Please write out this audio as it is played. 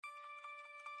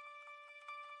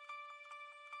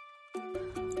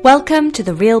Welcome to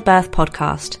the Real Birth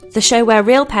Podcast, the show where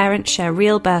real parents share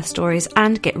real birth stories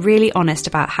and get really honest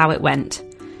about how it went.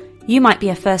 You might be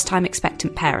a first-time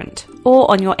expectant parent, or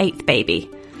on your 8th baby.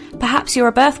 Perhaps you're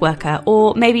a birth worker,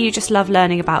 or maybe you just love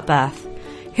learning about birth.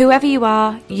 Whoever you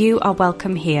are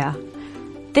welcome here.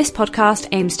 This podcast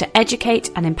aims to educate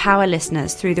and empower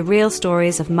listeners through the real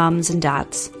stories of mums and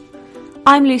dads.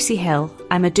 I'm Lucy Hill.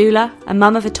 I'm a doula, a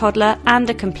mum of a toddler, and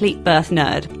a complete birth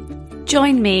nerd.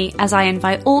 Join me as I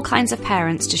invite all kinds of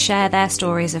parents to share their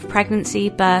stories of pregnancy,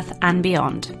 birth, and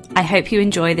beyond. I hope you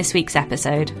enjoy this week's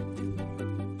episode.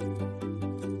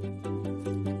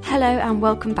 Hello and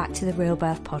welcome back to the Real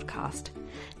Birth Podcast.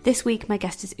 This week my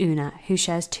guest is Oona, who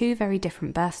shares two very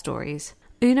different birth stories.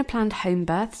 Oona planned home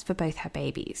births for both her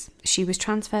babies. She was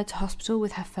transferred to hospital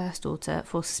with her first daughter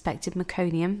for suspected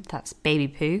meconium, that's baby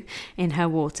poo, in her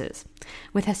waters.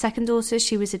 With her second daughter,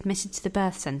 she was admitted to the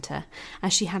birth centre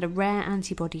as she had a rare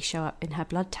antibody show up in her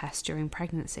blood test during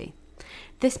pregnancy.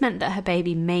 This meant that her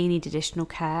baby may need additional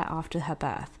care after her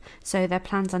birth, so their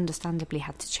plans understandably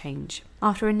had to change.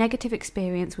 After a negative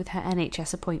experience with her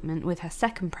NHS appointment with her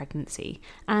second pregnancy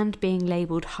and being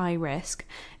labelled high risk,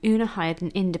 Oona hired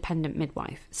an independent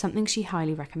midwife, something she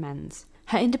highly recommends.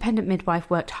 Her independent midwife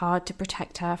worked hard to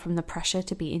protect her from the pressure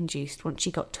to be induced once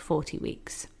she got to 40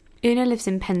 weeks. Oona lives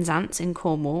in Penzance in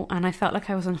Cornwall, and I felt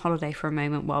like I was on holiday for a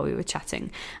moment while we were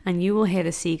chatting, and you will hear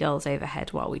the seagulls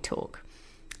overhead while we talk.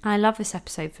 I love this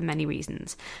episode for many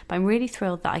reasons, but I'm really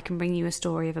thrilled that I can bring you a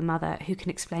story of a mother who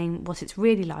can explain what it's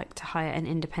really like to hire an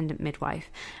independent midwife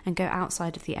and go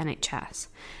outside of the NHS.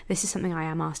 This is something I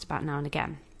am asked about now and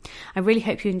again. I really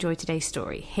hope you enjoy today's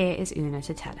story. Here is Oona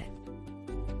to tell it.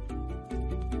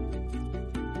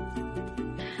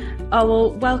 Oh,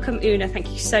 well, welcome, Oona.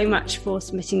 Thank you so much for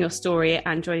submitting your story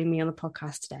and joining me on the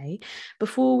podcast today.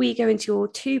 Before we go into your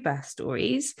two birth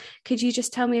stories, could you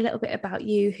just tell me a little bit about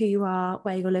you, who you are,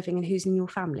 where you're living, and who's in your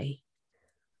family?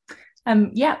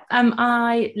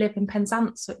 I live in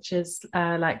Penzance, which is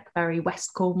like very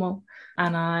West Cornwall,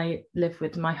 and I live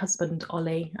with my husband,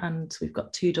 Ollie, and we've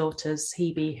got two daughters,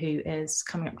 Hebe, who is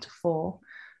coming up to 4,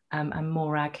 and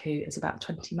Morag, who is about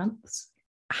 20 months.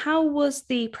 How was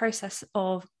the process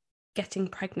of getting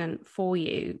pregnant for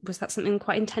you? Was that something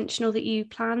quite intentional that you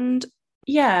planned?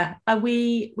 Yeah,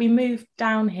 we moved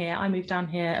down here. I moved down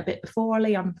here a bit before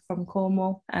Ollie. I'm from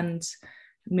Cornwall and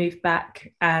moved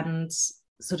back, and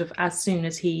sort of as soon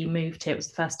as he moved here, it was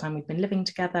the first time we'd been living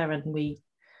together, and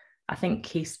I think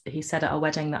he said at our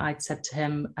wedding that I'd said to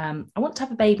him, I want to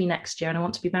have a baby next year and I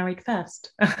want to be married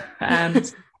first. And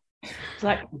it's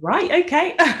like, right,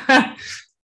 okay.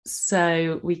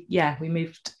 So we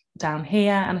moved down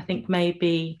here, and I think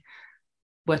maybe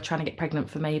we're trying to get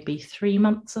pregnant for maybe 3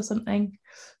 months or something,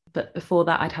 but before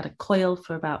that I'd had a coil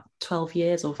for about 12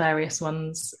 years, or various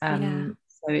ones. So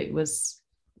it was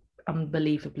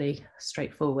unbelievably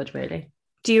straightforward, really.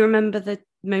 Do you remember the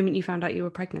moment you found out you were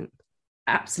pregnant?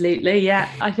 Absolutely, yeah.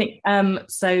 I think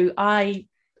so I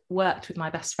worked with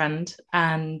my best friend,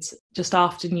 and just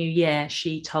after New Year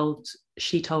she told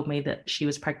me that she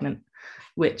was pregnant,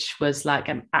 which was like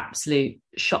an absolute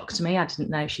shock to me. I didn't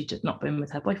know. She'd not been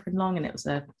with her boyfriend long, and it was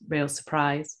a real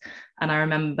surprise. And I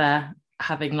remember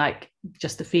having like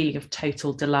just the feeling of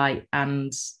total delight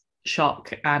and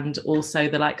shock, and also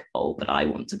the like, oh, but I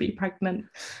want to be pregnant,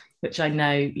 which I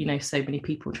know, so many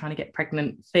people trying to get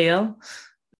pregnant feel,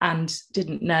 and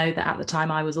didn't know that at the time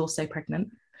I was also pregnant.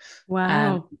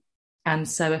 Wow. And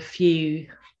so a few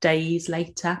days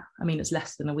later, I mean, it's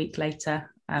less than a week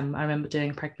later, I remember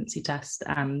doing a pregnancy test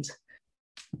and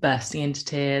bursting into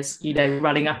tears,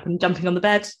 running up and jumping on the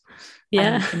bed.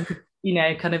 Yeah.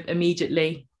 And, kind of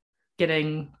immediately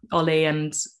getting Ollie,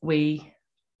 and we,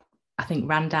 I think,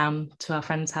 ran down to our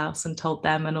friend's house and told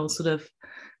them, and all sort of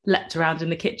leapt around in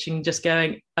the kitchen just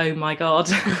going, oh my God,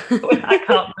 I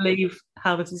can't believe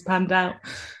how this has panned out.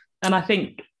 And I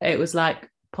think it was like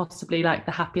possibly like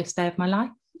the happiest day of my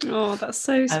life. Oh, that's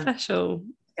so special.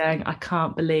 Going, I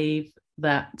can't believe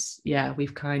that,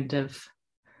 we've kind of,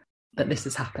 that this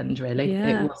has happened, really.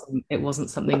 Yeah. It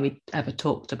wasn't something we'd ever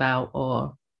talked about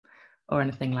or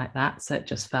anything like that. So it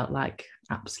just felt like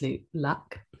absolute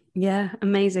luck. Yeah,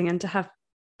 amazing. And to have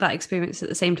that experience at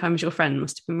the same time as your friend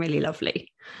must have been really lovely.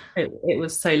 It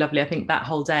was so lovely. I think that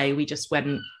whole day we just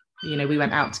went, we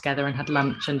went out together and had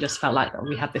lunch, and just felt like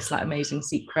we had this like amazing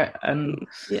secret, and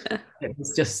it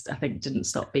was just, I think, didn't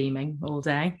stop beaming all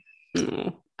day.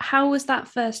 Oh. How was that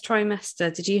first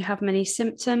trimester? Did you have many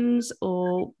symptoms,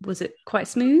 or was it quite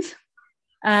smooth?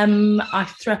 I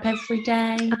threw up every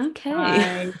day.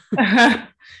 Okay.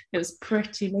 It was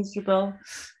pretty miserable.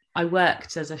 I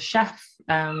worked as a chef,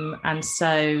 and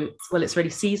so, well, it's really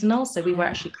seasonal. So we were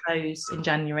actually closed in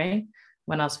January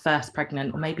when I was first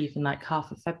pregnant, or maybe even like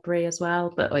half of February as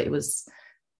well. But it was,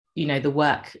 the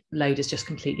workload is just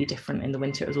completely different in the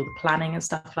winter. It was all the planning and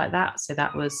stuff like that. So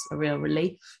that was a real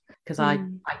relief, because I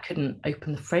couldn't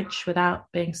open the fridge without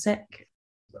being sick.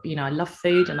 I love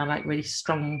food and I like really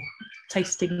strong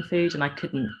tasting food, and I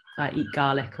couldn't eat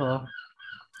garlic or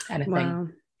anything. Wow.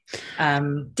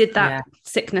 Did that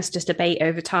sickness just abate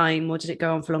over time, or did it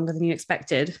go on for longer than you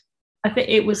expected? I think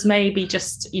it was maybe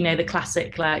just, the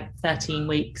classic 13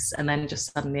 weeks, and then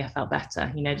just suddenly I felt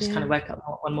better, kind of woke up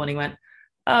one morning and went,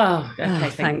 oh, okay,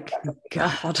 thank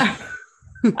God.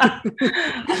 I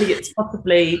think it's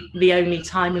probably the only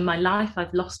time in my life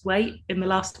I've lost weight in the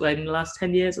last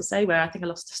 10 years or so, where I think I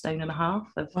lost 1.5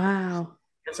 stone. Wow.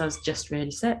 Because I was just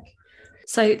really sick.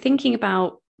 So thinking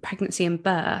about pregnancy and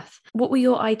birth, what were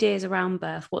your ideas around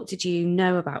birth? What did you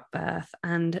know about birth?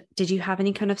 And did you have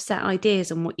any kind of set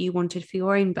ideas on what you wanted for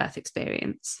your own birth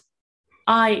experience?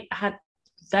 I had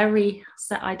very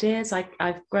set ideas.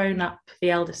 I've grown up the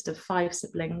eldest of 5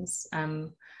 siblings,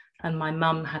 and my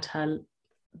mum had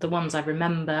the ones I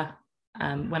remember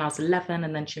when I was 11,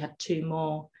 and then she had 2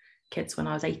 more kids when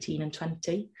I was 18 and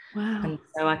 20. Wow. And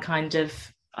so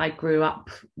I grew up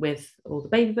with all the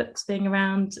baby books being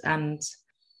around, and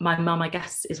my mum, I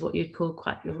guess, is what you'd call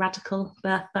quite a radical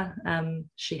birther.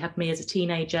 She had me as a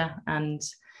teenager, and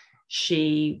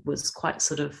she was quite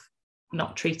sort of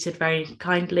not treated very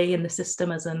kindly in the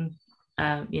system as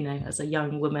as a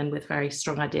young woman with very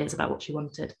strong ideas about what she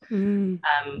wanted,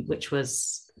 which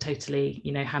was totally,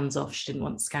 hands off. She didn't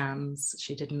want scans.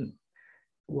 She didn't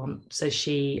want, so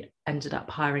she ended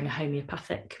up hiring a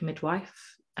homeopathic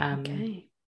midwife.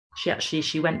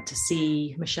 She went to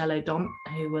see Michelle O'Donnell,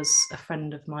 who was a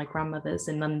friend of my grandmother's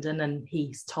in London, and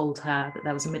he told her that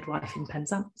there was a midwife in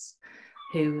Penzance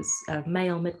who was a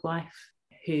male midwife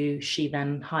who she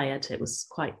then hired. It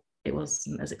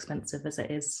wasn't as expensive as it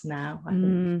is now, I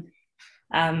think.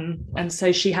 And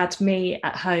so she had me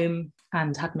at home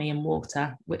and had me in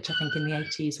water, which I think in the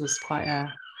 80s was quite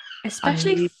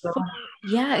especially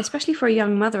for a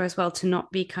young mother as well, to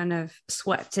not be kind of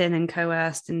swept in and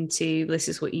coerced into, this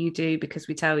is what you do because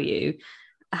we tell you.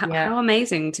 How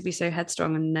amazing to be so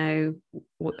headstrong and know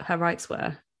what her rights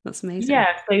were. That's amazing.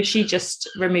 Yeah, so she just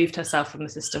removed herself from the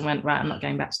system, went, right, I'm not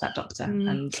going back to that doctor.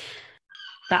 And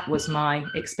that was my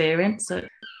experience. So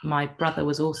my brother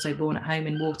was also born at home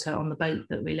in water on the boat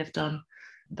that we lived on.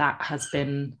 That has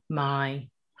been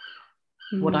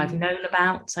what I've known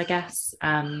about, I guess.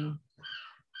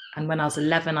 And when I was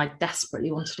 11, I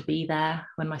desperately wanted to be there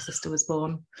when my sister was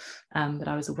born. But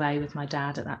I was away with my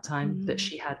dad at that time. But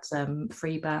she had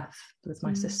free birth with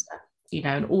my sister.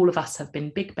 And all of us have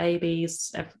been big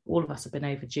babies. All of us have been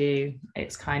overdue.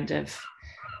 It's kind of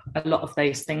a lot of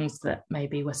those things that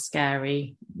maybe were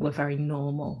scary were very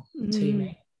normal to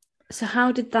me. So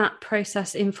how did that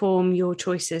process inform your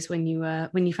choices when you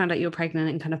found out you were pregnant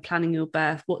and kind of planning your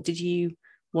birth? What did you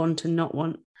want and not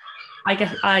want? I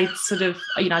guess I sort of,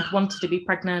 I'd wanted to be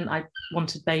pregnant. I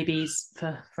wanted babies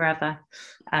for forever.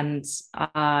 And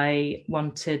I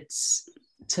wanted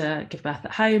to give birth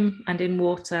at home and in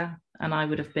water. And I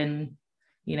would have been,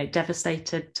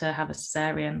 devastated to have a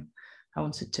cesarean. I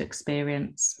wanted to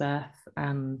experience birth,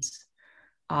 and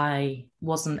I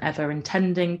wasn't ever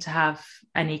intending to have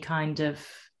any kind of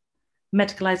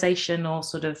medicalization or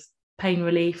sort of pain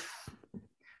relief.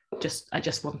 I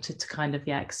just wanted to kind of,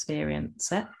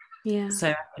 experience it. Yeah.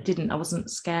 So I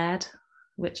wasn't scared,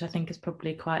 which I think is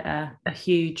probably quite a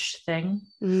huge thing.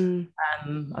 I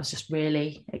was just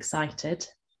really excited.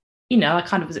 I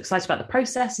kind of was excited about the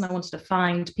process, and I wanted to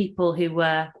find people who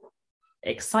were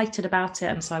excited about it.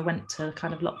 And so I went to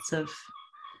kind of lots of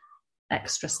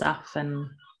extra stuff, and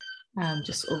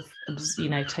just sort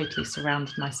of, totally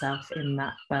surrounded myself in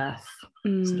that birth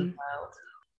sort of world.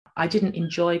 I didn't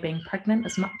enjoy being pregnant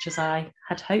as much as I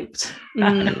had hoped.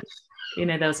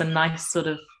 There was a nice sort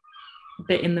of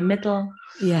bit in the middle.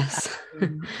 Yes.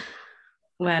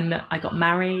 When I got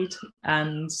married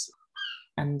and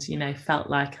felt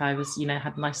like I was,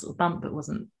 had a nice little bump, but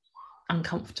wasn't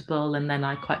uncomfortable. And then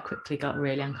I quite quickly got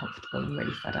really uncomfortable and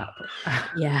really fed up.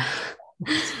 Yeah.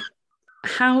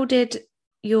 How did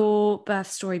your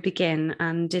birth story begin,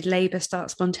 and did labour start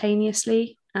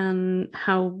spontaneously? And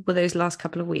how were those last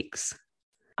couple of weeks?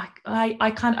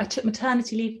 I took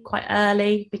maternity leave quite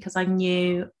early because I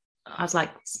knew I was like,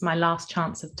 it's my last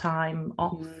chance of time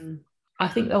off. I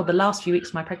think, the last few weeks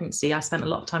of my pregnancy, I spent a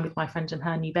lot of time with my friend and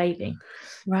her new baby.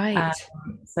 Right.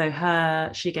 So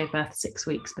she gave birth 6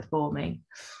 weeks before me.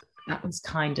 That was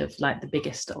kind of like the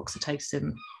biggest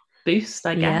oxytocin boost,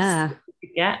 I guess, Yeah. that you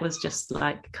could get, was just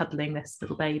like cuddling this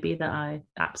little baby that I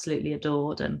absolutely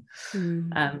adored. And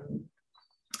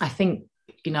I think,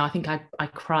 I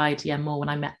cried, more when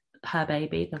I met her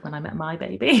baby than when I met my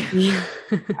baby. Yeah.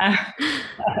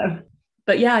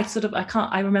 But yeah,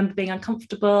 I remember being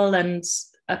uncomfortable and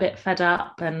a bit fed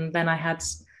up. And then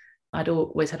I'd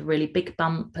always had a really big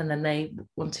bump, and then they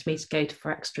wanted me to go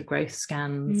for extra growth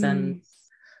scans. And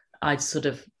I'd sort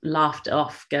of laughed it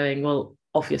off, going, well,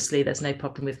 obviously there's no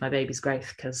problem with my baby's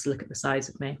growth because look at the size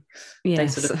of me.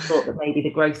 Yes. They sort of thought that maybe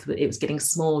the growth, it was getting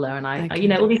smaller. And I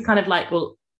all these kind of like,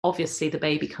 well, obviously the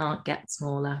baby can't get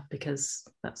smaller because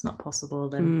that's not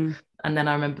possible. And then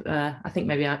I remember, I think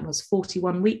maybe I was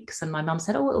 41 weeks, and my mum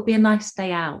said, oh, it'll be a nice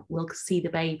day out. We'll see the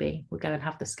baby. We'll go and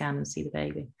have the scan and see the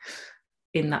baby.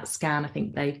 In that scan, I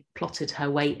think they plotted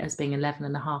her weight as being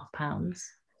 11.5 pounds.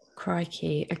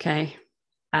 Crikey. Okay.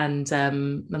 And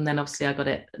then obviously I got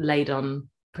it laid on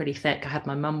pretty thick. I had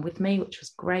my mum with me, which was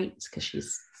great because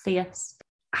she's fierce.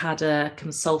 I had a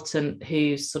consultant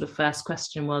whose sort of first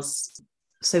question was,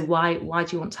 so why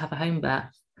do you want to have a home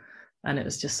birth? And it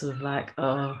was just sort of like,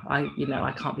 oh,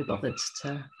 I can't be bothered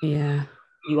to. Yeah.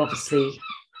 You obviously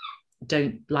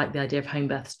don't like the idea of home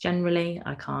births generally.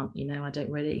 I can't, I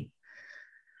don't really.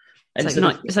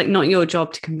 It's like not your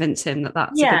job to convince him that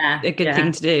that's a good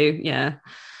thing to do. Yeah.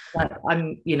 Like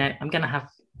I'm going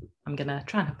to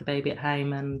try and have the baby at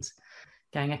home, and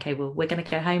going, okay, well, we're going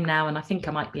to go home now. And I think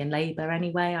I might be in labour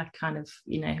anyway. I kind of,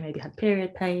 maybe had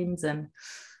period pains. And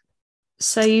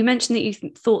so you mentioned that you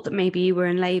thought that maybe you were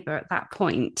in labour at that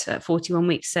point at 41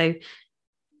 weeks. So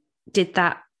did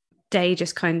that day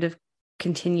just kind of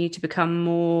continue to become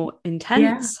more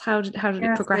intense? Yeah. How did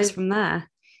it progress from there?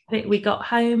 I think we got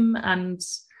home, and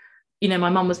my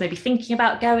mum was maybe thinking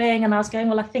about going, and I was going,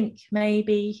 well, I think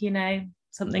maybe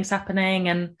something's happening,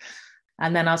 and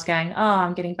then I was going, oh,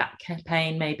 I'm getting back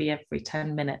pain maybe every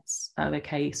 10 minutes. Oh,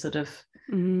 okay, sort of.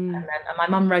 And then my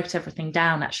mum wrote everything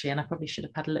down, actually, and I probably should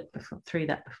have had a look through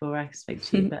that before I spoke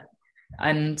to you. But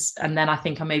and then I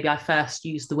think I first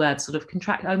used the word sort of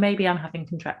contract. Oh, maybe I'm having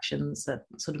contractions at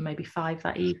sort of maybe 5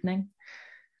 that evening.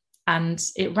 And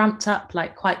it ramped up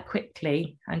like quite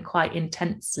quickly and quite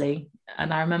intensely.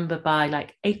 And I remember by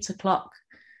like 8 o'clock,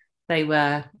 they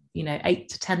were, 8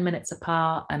 to 10 minutes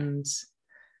apart and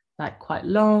like quite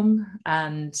long.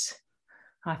 And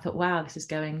I thought, wow, this is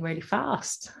going really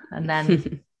fast. And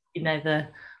then,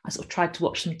 I sort of tried to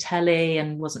watch some telly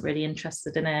and wasn't really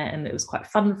interested in it. And it was quite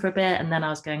fun for a bit. And then I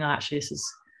was going, oh, actually, this is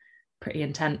pretty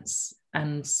intense.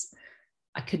 And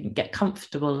I couldn't get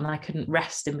comfortable, and I couldn't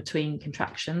rest in between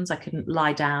contractions. I couldn't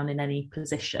lie down in any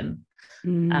position.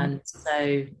 And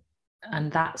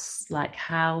that's like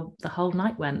how the whole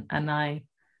night went. And I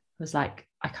was like,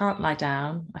 I can't lie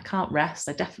down. I can't rest.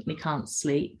 I definitely can't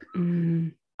sleep.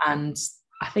 And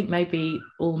I think maybe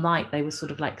all night they were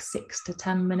sort of like 6 to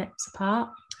 10 minutes apart.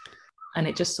 And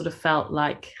it just sort of felt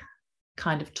like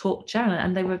kind of torture.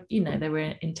 And they were, they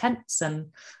were intense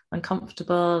and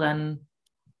uncomfortable. And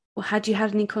well, had you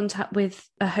had any contact with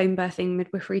a home birthing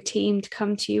midwifery team to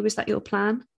come to you? Was that your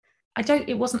plan?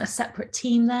 It wasn't a separate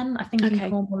team then. I think in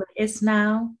Cornwall it is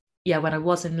now. Yeah, when I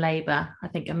was in labour, I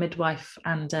think a midwife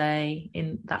and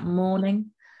in that morning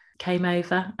came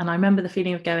over. And I remember the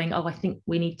feeling of going, oh, I think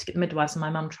we need to get the midwives, and my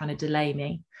mum trying to delay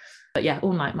me. But yeah,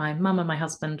 all night, my mum and my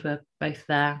husband were both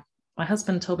there. My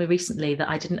husband told me recently that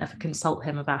I didn't ever consult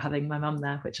him about having my mum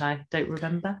there, which I don't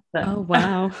remember. But... Oh,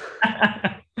 wow.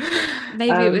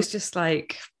 Maybe it was just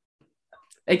like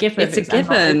a given. It's a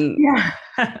given.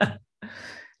 Yeah.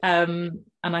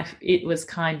 It was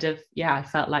kind of, I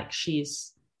felt like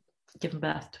she's given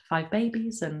birth to 5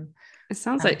 babies, and it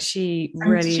sounds like she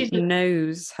really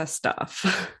knows her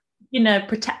stuff.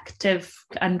 Protective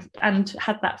and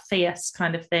had that fierce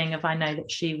kind of thing of, I know that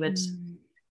she would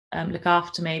look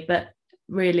after me. But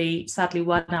really, sadly,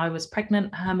 when I was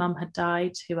pregnant, her mum had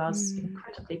died, who I was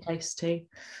incredibly close to,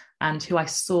 and who I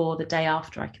saw the day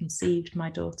after I conceived my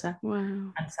daughter. Wow.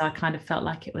 And so I kind of felt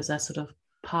like it was a sort of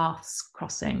paths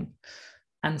crossing.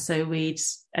 And so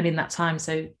in that time,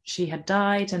 so she had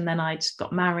died, and then I'd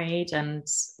got married, and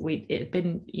it had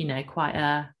been, quite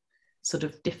a sort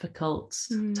of difficult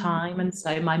time. And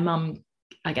so my mum,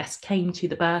 I guess, came to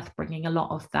the birth bringing a lot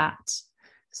of that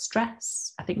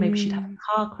stress. I think maybe she'd had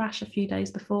a car crash a few days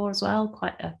before as well,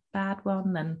 quite a bad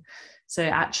one. And so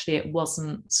actually it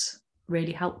wasn't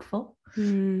really helpful,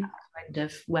 kind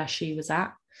of where she was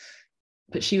at.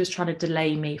 But she was trying to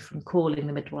delay me from calling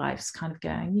the midwives, kind of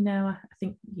going, I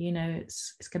think,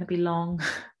 it's going to be long,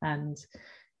 and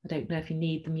I don't know if you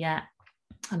need them yet.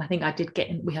 And I think I did get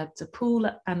in, we had a pool,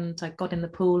 and I got in the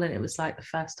pool, and it was like the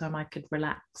first time I could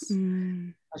relax.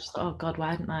 I just thought, oh God,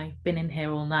 why hadn't I been in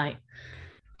here all night?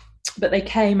 But they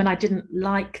came and I didn't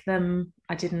like them.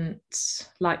 I didn't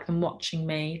like them watching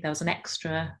me. There was an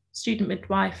extra student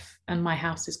midwife, and my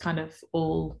house is kind of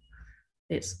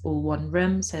it's all one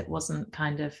room. So it wasn't I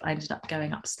ended up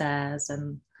going upstairs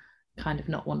and kind of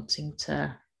not wanting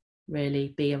to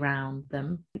really be around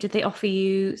them. Did they offer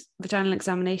you vaginal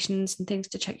examinations and things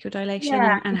to check your dilation?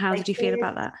 Yeah, and how did you feel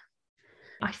about that?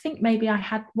 I think maybe I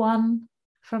had one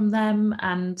from them,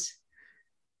 and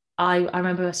I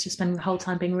remember us just spending the whole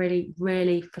time being really,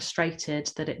 really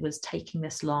frustrated that it was taking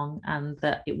this long and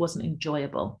that it wasn't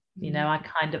enjoyable. You know,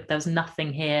 there was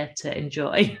nothing here to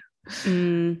enjoy.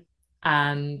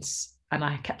 And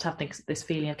I kept having this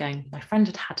feeling of going, my friend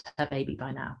had her baby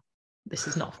by now. This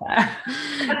is not fair.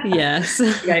 Yes.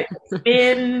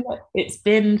 It's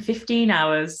been 15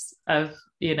 hours of,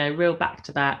 real back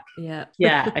to back. Yeah.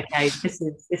 Okay. This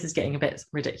is getting a bit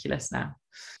ridiculous now.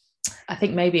 I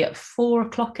think maybe at 4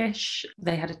 o'clock-ish,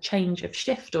 they had a change of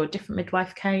shift, or a different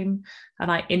midwife came,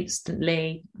 and I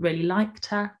instantly really liked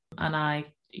her, and I,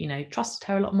 trusted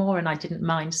her a lot more, and I didn't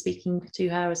mind speaking to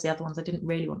her, as the other ones I didn't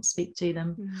really want to speak to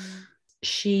them.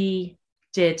 She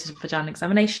did a vaginal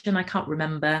examination. I can't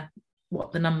remember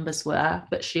what the numbers were,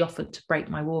 but she offered to break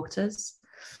my waters.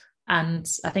 And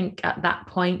I think at that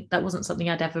point, that wasn't something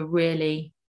I'd ever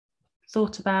really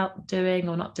thought about doing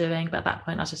or not doing. But at that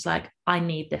point, I was just like, I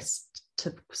need this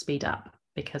to speed up,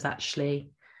 because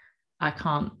actually I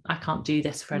can't do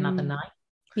this for another night.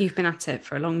 You've been at it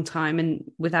for a long time and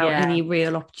without any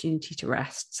real opportunity to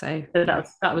rest. So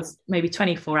that was maybe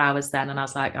 24 hours then. And I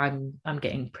was like, I'm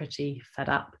getting pretty fed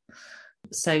up.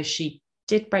 So she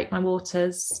did break my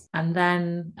waters, and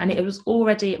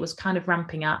it was kind of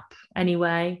ramping up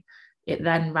anyway. It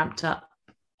then ramped up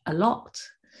a lot.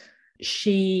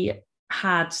 She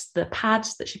had the pad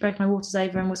that she broke my waters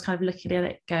over and was kind of looking at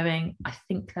it going, I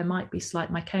think there might be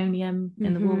slight meconium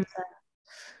in the water.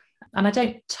 And I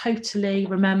don't totally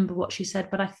remember what she said,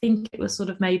 but I think it was sort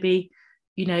of maybe,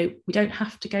 we don't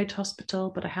have to go to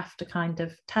hospital, but I have to kind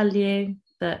of tell you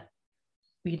that,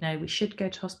 we should go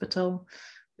to hospital.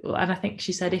 And I think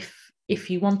she said, if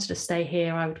you wanted to stay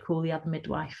here, I would call the other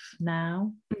midwife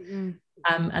now.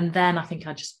 And then I think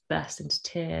I just burst into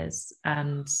tears,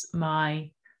 and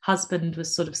my husband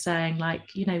was sort of saying, like,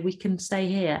 we can stay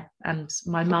here. And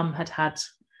my mum had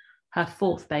her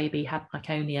fourth baby, had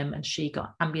meconium, and she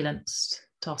got ambulanced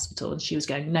to hospital, and she was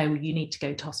going, no, you need to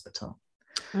go to hospital.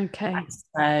 Okay. And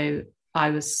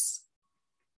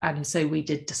so we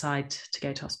did decide to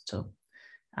go to hospital,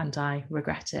 and I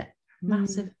regret it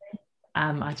massively.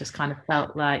 I just kind of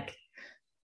felt like,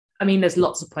 there's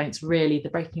lots of points, really. The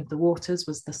breaking of the waters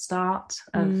was the start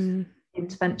of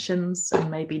interventions,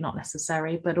 and maybe not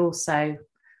necessary, but also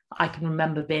I can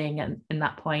remember being in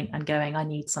that point and going, I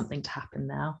need something to happen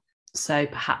now. So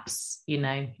perhaps,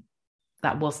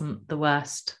 that wasn't the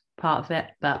worst part of it,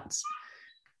 but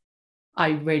I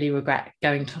really regret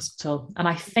going to hospital. And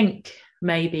I think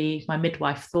maybe my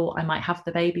midwife thought I might have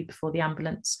the baby before the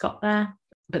ambulance got there,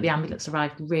 but the ambulance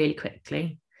arrived really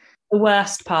quickly. The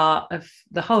worst part of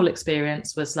the whole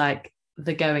experience was like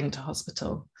the going to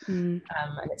hospital. And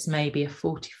it's maybe a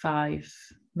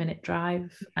 45-minute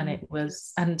drive,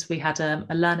 and we had a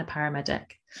learner paramedic.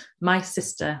 My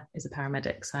sister is a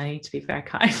paramedic, so I need to be very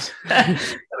kind.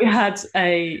 We had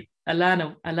a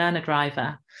learner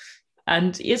driver,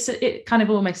 and it kind of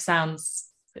almost sounds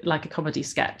like a comedy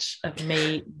sketch of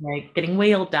me getting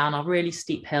wheeled down a really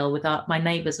steep hill with my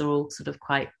neighbours are all sort of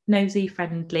quite nosy,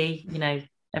 friendly,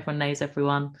 everyone knows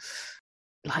everyone,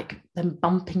 like them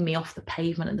bumping me off the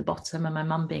pavement at the bottom, and my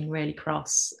mum being really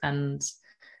cross and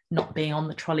not being on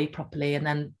the trolley properly. And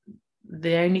then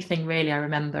the only thing really I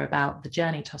remember about the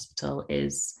journey to hospital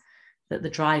is that the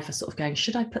driver sort of going,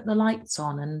 should I put the lights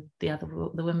on? And the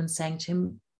woman saying to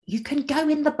him, you can go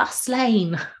in the bus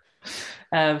lane.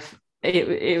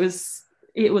 It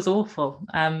was awful.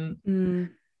 And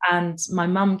my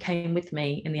mum came with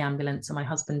me in the ambulance, and my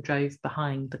husband drove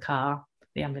behind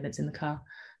the ambulance in the car.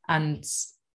 And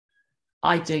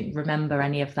I don't remember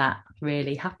any of that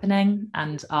really happening.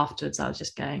 And afterwards I was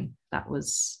just going, that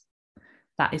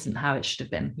isn't how it should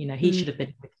have been. He should have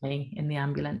been with me in the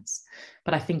ambulance.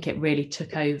 But I think it really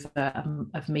took over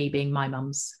of me being my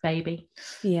mum's baby.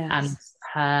 And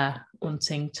her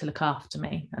wanting to look after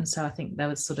me. And so I think there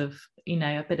was sort of,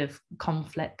 a bit of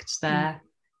conflict there,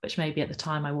 which maybe at the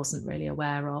time I wasn't really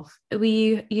aware of. Were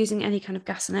you using any kind of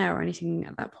gas and air or anything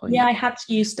at that point? Yeah, I had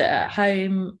used it at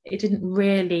home. It didn't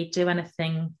really do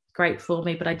anything great for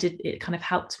me, but it kind of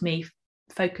helped me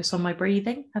focus on my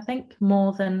breathing, I think,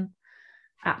 more than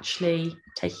actually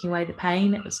taking away the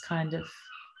pain. It was kind of,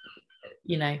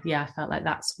 I felt like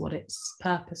that's what its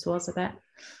purpose was a bit.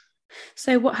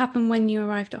 So what happened when you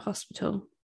arrived at hospital?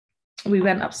 We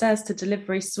went upstairs to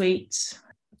delivery suite.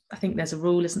 I think there's a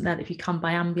rule, isn't there, that if you come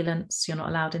by ambulance, you're not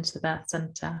allowed into the birth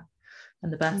centre.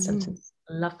 And the birth centre's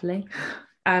lovely.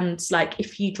 And like,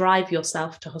 if you drive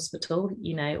yourself to hospital,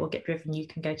 or get driven, you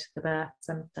can go to the birth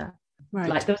centre. Right.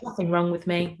 Like, there was nothing wrong with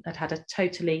me. I'd had a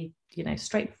totally,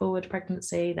 straightforward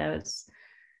pregnancy. There was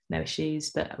no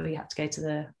issues, but we had to go to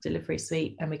the delivery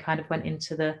suite, and we kind of went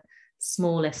into the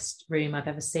smallest room I've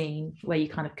ever seen, where you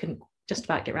kind of couldn't just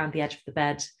about get around the edge of the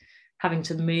bed, having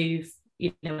to move.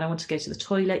 When I wanted to go to the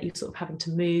toilet, you're sort of having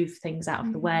to move things out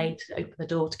of the way to open the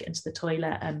door to get into the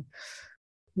toilet, and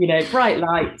bright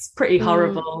lights, pretty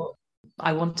horrible.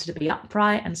 I wanted to be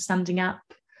upright and standing up,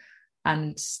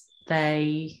 and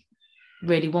they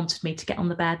really wanted me to get on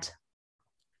the bed.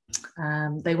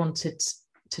 They wanted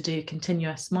to do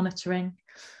continuous monitoring,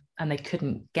 and they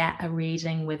couldn't get a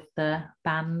reading with the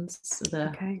bands,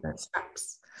 the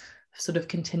straps, sort of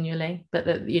continually. But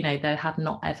there had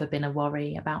not ever been a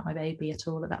worry about my baby at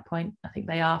all at that point. I think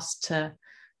they asked to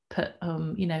put,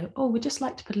 we'd just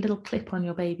like to put a little clip on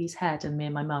your baby's head, and me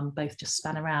and my mum both just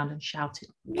span around and shouted,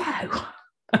 no.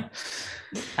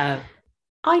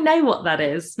 I know what that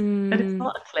is, and it's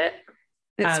not a clip.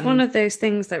 It's one of those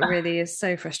things that really is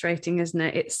so frustrating, isn't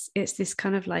it? It's this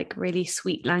kind of like really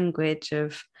sweet language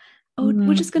of,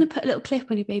 we're just going to put a little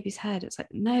clip on your baby's head. It's like,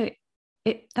 no,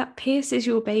 that pierces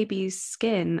your baby's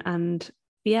skin, and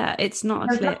it's not a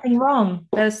clip. There's nothing wrong.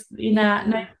 There's at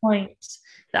no point.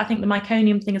 I think the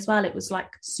Meconium thing as well, it was like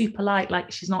super light,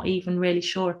 like she's not even really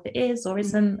sure if it is or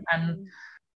isn't.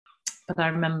 But I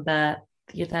remember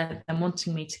them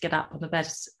wanting me to get up on the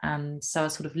bed, and so I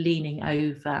was sort of leaning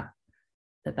over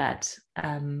the bed,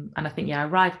 and I think I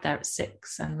arrived there at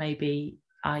 6, and maybe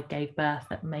I gave birth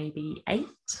at maybe 8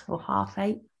 or half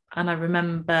 8. And I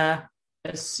remember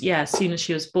as soon as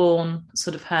she was born,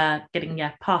 sort of her getting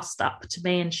passed up to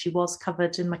me, and she was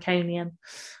covered in Meconium,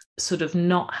 sort of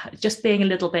not just being a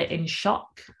little bit in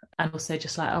shock, and also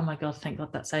just like, oh my God, thank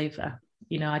God that's over.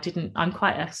 I'm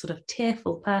quite a sort of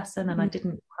tearful person, and I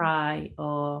didn't cry,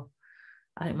 or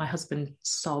I think my husband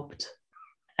sobbed.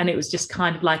 And it was just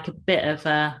kind of like a bit of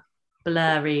a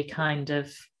blurry kind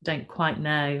of, don't quite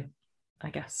know, I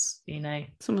guess,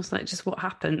 It's almost like just what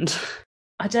happened.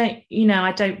 I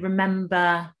don't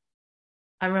remember.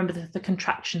 I remember the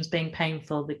contractions being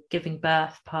painful. The giving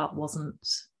birth part wasn't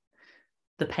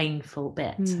the painful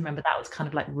bit. I remember that was kind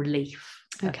of like relief.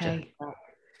 Okay.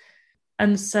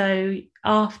 And so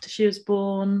after she was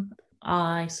born,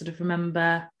 I sort of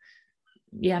remember,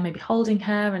 maybe holding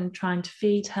her and trying to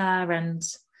feed her. And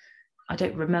I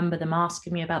don't remember them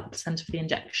asking me about the placenta for the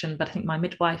injection, but I think my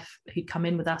midwife who'd come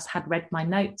in with us had read my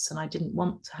notes, and I didn't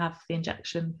want to have the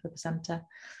injection for the placenta.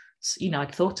 So,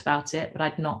 I'd thought about it, but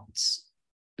I'd not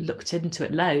looked into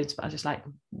it loads. But I was just like,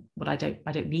 well, I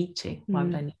don't need to. Why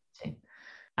would I need to?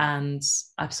 And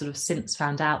I've sort of since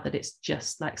found out that it's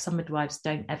just like some midwives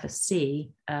don't ever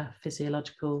see a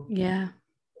physiological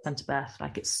placenta birth.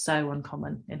 Like, it's so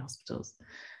uncommon in hospitals.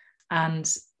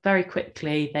 And very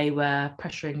quickly they were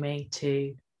pressuring me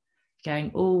to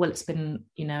going, oh, well, it's been,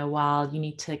 a while, you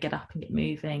need to get up and get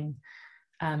moving.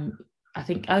 I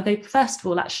think, they first of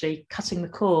all, actually cutting the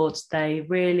cord, they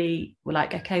really were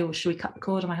like, okay, well, should we cut the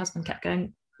cord? And my husband kept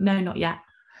going, no, not yet.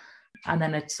 And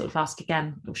then I'd sort of ask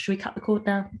again, well, should we cut the cord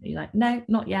now? You're like, no,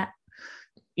 not yet.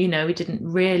 We didn't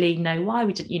really know why.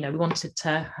 We we wanted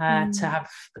to have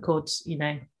the cord,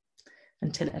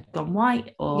 until it had gone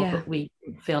white, but we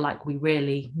didn't feel like we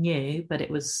really knew, but it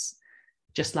was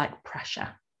just like pressure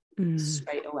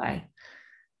straight away.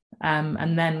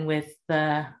 And then with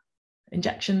the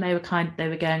injection, they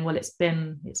were going, well, it's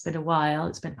been a while,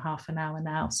 it's been half an hour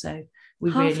now, so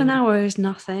half an hour is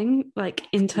nothing, like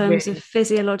in terms of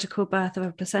physiological birth of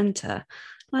a placenta.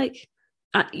 Like,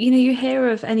 you hear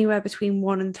of anywhere between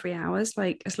 1 and 3 hours,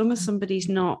 like as long as somebody's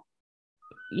not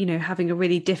having a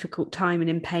really difficult time and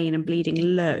in pain and bleeding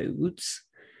loads.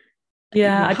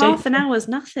 Half an hour is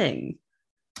nothing.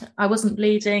 I wasn't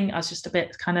bleeding. I was just a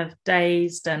bit kind of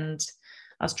dazed, and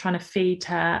I was trying to feed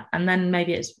her. And then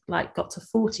maybe it's like got to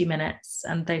 40 minutes,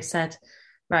 and they said,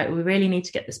 right, we really need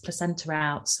to get this placenta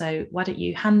out. So why don't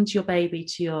you hand your baby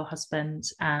to your husband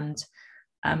and,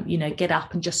 get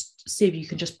up and just see if you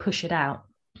can just push it out.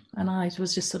 And I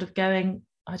was just sort of going,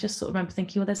 I just sort of remember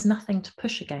thinking, well, there's nothing to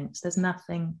push against. There's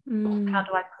nothing. How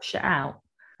do I push it out?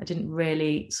 I didn't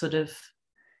really sort of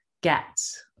get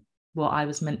what I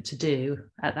was meant to do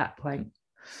at that point.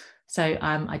 So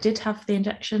I did have the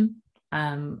injection.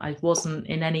 I wasn't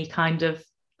in any kind of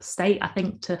state, I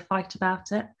think, to fight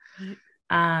about it.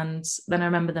 And then I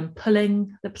remember them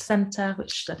pulling the placenta,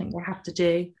 which I think they have to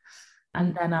do.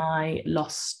 And then I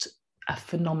lost a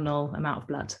phenomenal amount of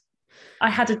blood. I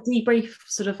had a debrief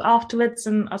sort of afterwards,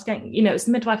 and I was going, it was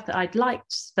the midwife that I'd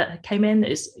liked that came in,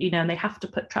 is, and they have to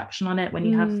put traction on it when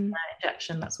you have an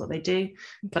injection, that's what they do. Okay.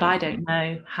 But I don't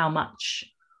know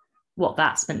what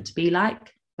that's meant to be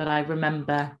like. But I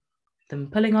remember them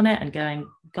pulling on it and going,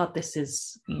 God, this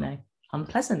is,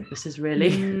 unpleasant. This is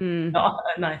really not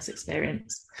a nice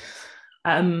experience.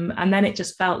 And then it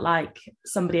just felt like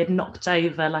somebody had knocked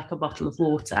over like a bottle of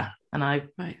water, and I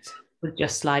was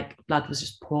just like, blood was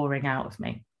just pouring out of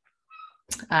me.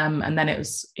 And then it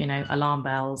was, alarm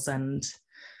bells and,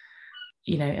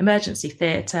 emergency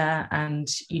theatre, and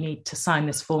you need to sign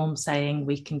this form saying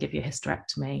we can give you a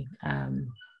hysterectomy.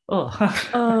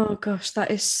 Oh gosh,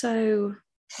 that is so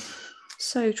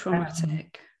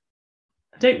traumatic.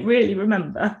 I don't really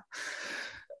remember,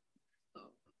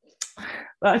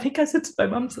 but I think I said to my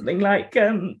mum something like,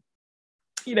 ask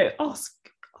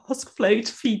Flo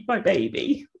to feed my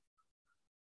baby.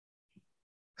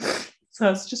 So I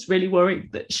was just really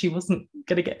worried that she wasn't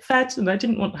going to get fed, and I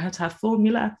didn't want her to have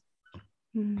formula.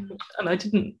 And I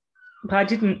don't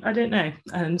know.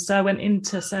 And so I went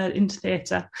into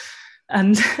theatre,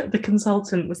 and the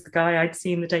consultant was the guy I'd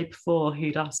seen the day before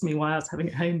who'd asked me why I was having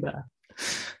a home birth.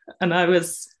 And I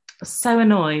was so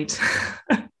annoyed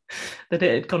that it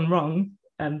had gone wrong,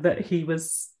 and that he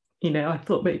was, I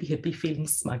thought maybe he'd be feeling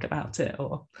smug about it,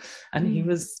 and he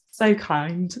was so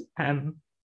kind. And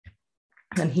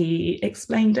he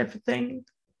explained everything,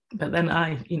 but then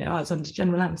I was under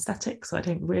general anaesthetic, so I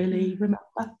don't really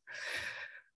remember.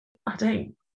 I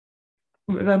don't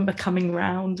remember coming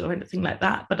round or anything like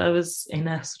that, but I was in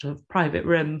a sort of private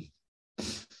room,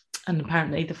 and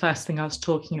apparently the first thing I was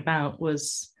talking about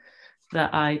was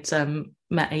that I'd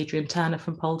met Adrian Turner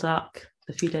from Poldark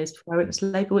a few days before I went into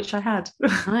labour, which I had.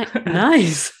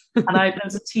 Nice. And there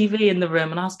was a TV in the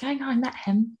room, and I was going, I met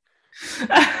him.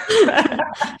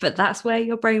 But that's where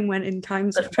your brain went in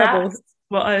times of trouble. That's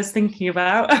what I was thinking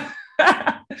about.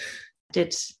 I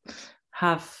did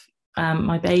have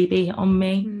my baby on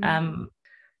me, and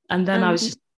then I was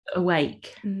just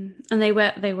awake. And they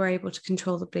were able to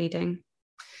control the bleeding.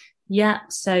 Yeah,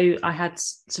 so I had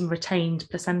some retained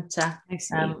placenta,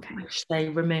 Okay. which they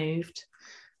removed,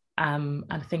 and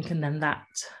then that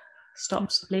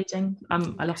stopped the bleeding.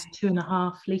 I lost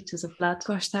 2.5 litres of blood.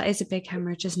 Gosh, that is a big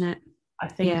hemorrhage, isn't it? I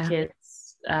think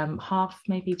it's half,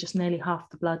 maybe just nearly half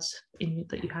the blood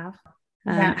that you have.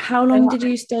 How long did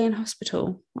you stay in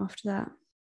hospital after that?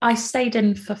 I stayed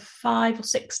in for 5 or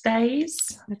 6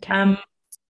 days. Okay.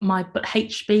 My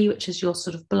HB, which is your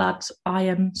sort of blood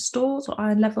iron stores or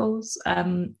iron levels,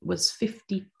 was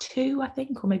 52, I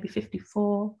think, or maybe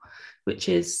 54, which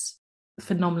is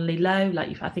phenomenally low.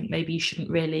 Like, I think maybe you shouldn't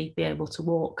really be able to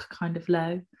walk kind of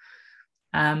low.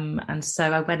 And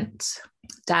so I went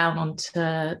down onto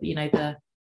the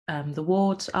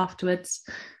ward afterwards,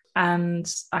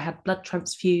 and I had blood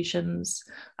transfusions.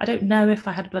 I don't know if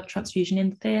I had a blood transfusion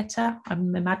in theatre,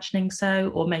 I'm imagining so,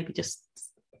 or maybe just,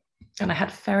 and I had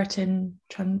ferritin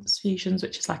transfusions,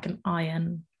 which is like an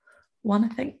iron one, I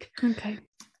think. Okay.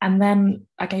 And then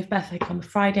I gave birth, I think, on the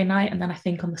Friday night, and then I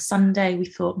think on the Sunday we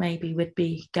thought maybe we'd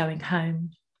be going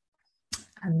home.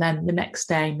 And then the next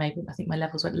day, maybe, I think my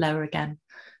levels went lower again,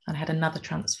 and I had another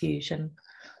transfusion.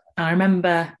 And I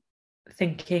remember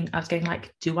thinking, I was going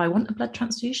like, do I want a blood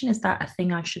transfusion? Is that a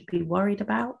thing I should be worried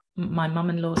about? My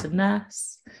mum-in-law's a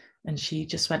nurse, and she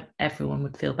just went, everyone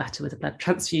would feel better with a blood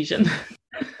transfusion.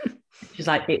 She's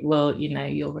like, it will,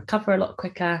 you'll recover a lot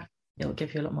quicker. It'll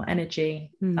give you a lot more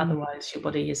energy. Otherwise, your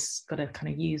body has got to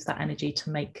kind of use that energy to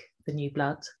make the new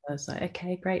blood. I was like,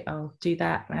 okay, great, I'll do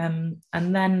that. And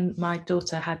then my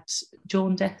daughter had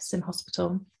jaundice in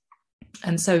hospital.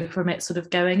 And so from it sort of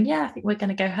going, yeah, I think we're going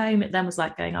to go home, it then was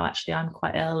like going, oh, actually, I'm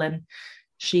quite ill. And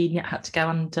she had to go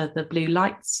under the blue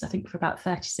lights, I think, for about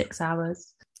 36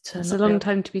 hours. It's a long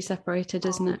time to be separated,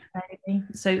 isn't it? Baby.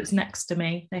 So it was next to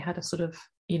me. They had a sort of,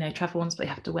 travel ones, but you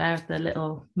have to wear the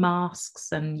little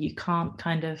masks, and you can't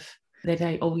kind of, they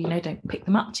don't, don't pick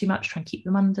them up too much, try and keep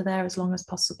them under there as long as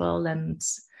possible. And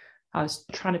I was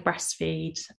trying to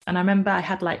breastfeed, and I remember I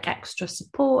had like extra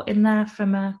support in there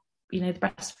from the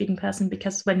breastfeeding person,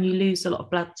 because when you lose a lot of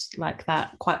blood like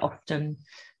that, quite often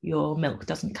your milk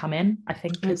doesn't come in, I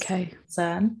think, is a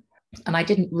concern. And I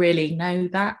didn't really know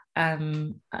that,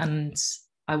 and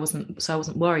I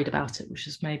wasn't worried about it, which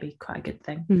is maybe quite a good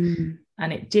thing.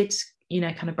 And it did,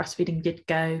 kind of breastfeeding did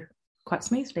go quite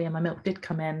smoothly, and my milk did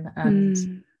come in,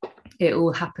 and it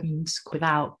all happened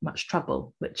without much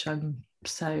trouble, which I'm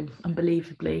so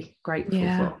unbelievably grateful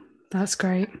for. That's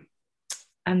great.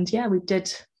 yeah, we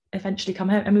did eventually come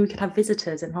home. I mean, we could have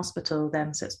visitors in hospital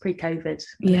then, so it's pre-COVID.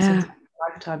 Yeah,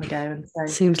 a lifetime ago. And so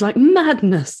seems like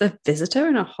madness, a visitor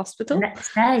in a hospital. the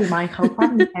next day my whole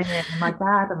family came in, and my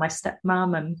dad and my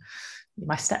stepmom and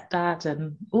my stepdad,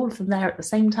 and all of them there at the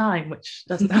same time, which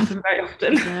doesn't happen very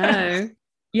often. No.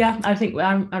 Yeah, I think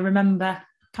I remember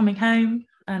coming home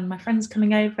and my friends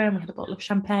coming over, and we had a bottle of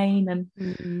champagne,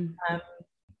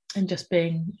 and just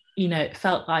being, it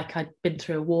felt like I'd been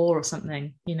through a war or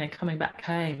something, coming back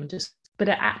home, and but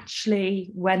it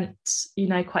actually went,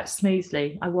 quite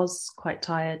smoothly. I was quite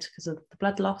tired because of the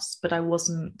blood loss, but I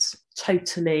wasn't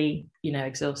totally,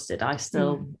 exhausted. I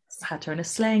still had her in a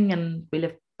sling, and we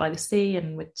lived by the sea,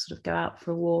 and we'd sort of go out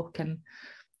for a walk, and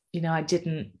I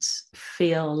didn't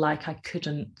feel like I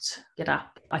couldn't get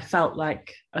up. I felt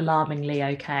like alarmingly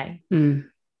okay.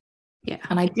 Yeah.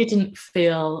 And I didn't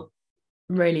feel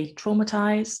really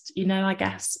traumatized, I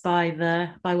guess, by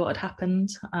what had happened.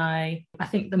 I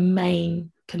think the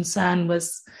main concern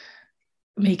was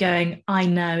me going, I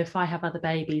know if I have other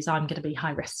babies, I'm going to be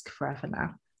high risk forever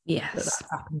now. Yes. That's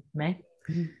happened to me.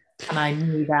 And I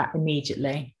knew that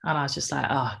immediately. And I was just like,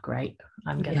 oh, great.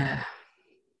 I'm going to...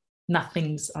 I'm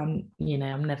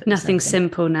never... Nothing's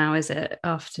simple now, is it?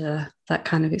 After that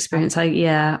kind of experience.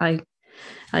 I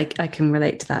can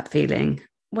relate to that feeling.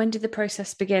 When did the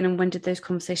process begin, and when did those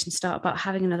conversations start about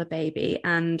having another baby?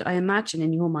 And I imagine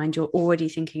in your mind, you're already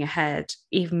thinking ahead,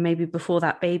 even maybe before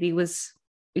that baby was,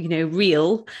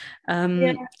 real,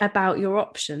 about your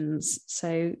options.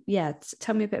 So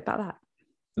tell me a bit about that.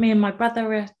 Me and my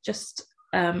brother are just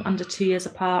under 2 years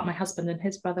apart. My husband and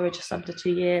his brother are just under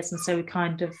 2 years. And so we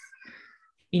kind of,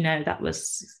 that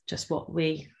was just what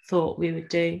we thought we would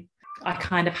do. I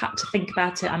kind of had to think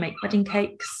about it. I make wedding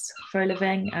cakes for a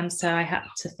living. And so I had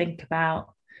to think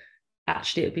about,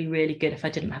 actually, it would be really good if I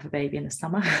didn't have a baby in the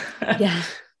summer. Yeah.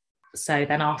 So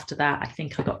then after that, I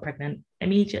think I got pregnant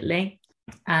immediately.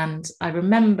 And I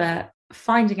remember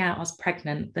finding out I was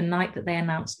pregnant the night that they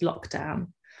announced lockdown,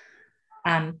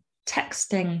 and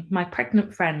texting my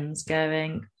pregnant friends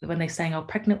when they're saying,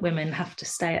 pregnant women have to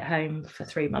stay at home for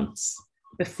 3 months,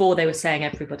 before they were saying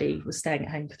everybody was staying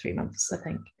at home for 3 months, I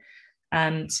think.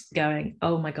 And going,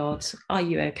 oh my God, are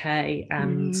you okay?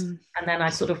 And then I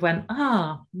sort of went,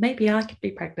 maybe I could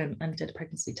be pregnant, and did a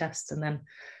pregnancy test. And then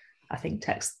I think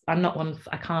I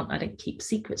don't keep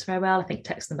secrets very well. I think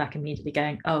text them back immediately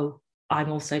going, oh, I'm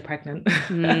also pregnant.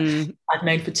 I've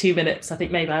known for 2 minutes. I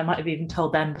think maybe I might have even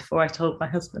told them before I told my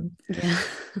husband. Yeah.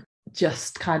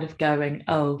 Just kind of going,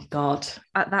 oh God.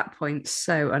 At that point,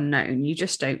 so unknown. You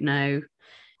just don't know.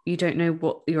 You don't know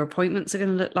what your appointments are going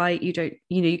to look like. You don't,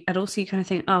 and also you kind of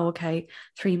think, oh, okay,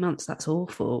 3 months, that's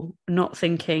awful. Not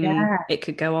thinking it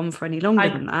could go on for any longer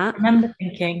than that. I remember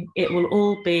thinking it will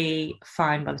all be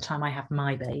fine by the time I have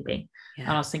my baby. Yeah.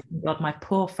 And I was thinking, God, my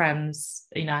poor friends,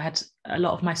 I had a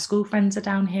lot of my school friends are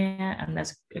down here, and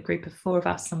there's a group of 4 of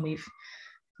us, and we've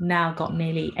now got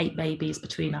nearly 8 babies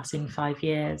between us in 5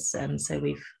 years. And so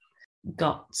we've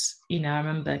got, I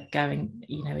remember going,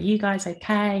 are you guys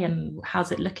okay? And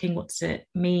how's it looking? What's it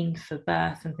mean for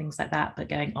birth and things like that? But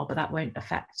going, but that won't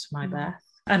affect my birth.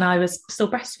 And I was still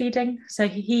breastfeeding. So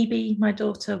Hebe, my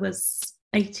daughter, was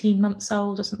 18 months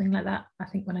old or something like that, I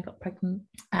think, when I got pregnant.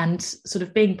 And sort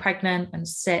of being pregnant and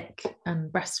sick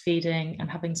and breastfeeding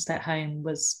and having to stay at home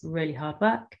was really hard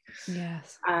work.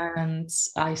 Yes. And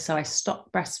I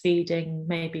stopped breastfeeding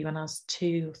maybe when I was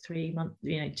 2 or 3 months,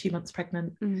 2 months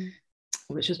pregnant.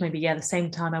 Which was maybe, the same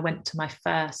time I went to my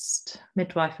first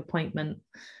midwife appointment.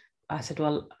 I said,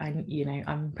 well,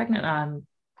 I'm pregnant. I'm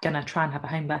going to try and have a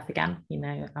home birth again.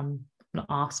 I'm not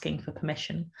asking for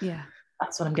permission. Yeah.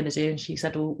 That's what I'm going to do. And she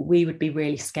said, well, we would be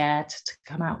really scared to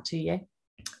come out to you.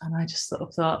 And I just sort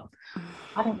of thought,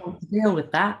 I don't want to deal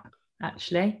with that,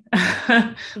 actually.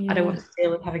 I don't want to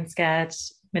deal with having scared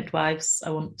midwives. I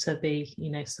want to be,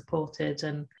 supported.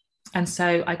 And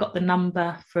so I got the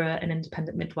number for an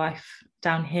independent midwife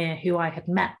down here who I had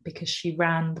met because she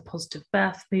ran the positive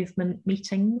birth movement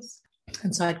meetings.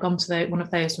 And so I'd gone to one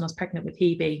of those when I was pregnant with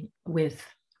Hebe, with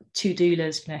 2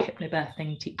 doulas, a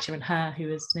hypnobirthing teacher and her, who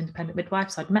was an independent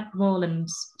midwife. So I'd met them all, and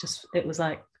just, it was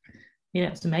like, it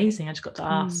was amazing. I just got to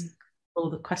ask all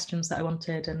the questions that I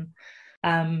wanted.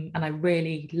 And I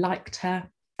really liked her.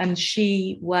 And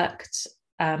she worked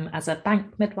as a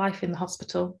bank midwife in the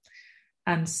hospital.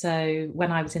 And so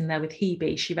when I was in there with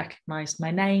Hebe, she recognised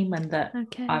my name, and that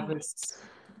I was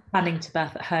planning to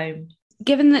birth at home.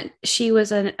 Given that she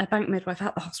was a bank midwife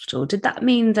at the hospital, did that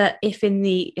mean that if in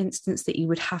the instance that you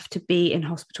would have to be in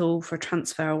hospital for a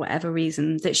transfer or whatever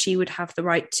reason, that she would have the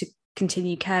right to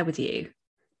continue care with you?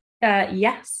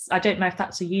 Yes, I don't know if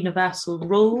that's a universal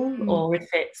rule or if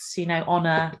it's, on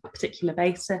a particular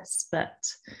basis, but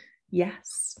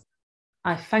yes.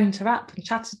 I phoned her up and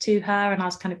chatted to her, and I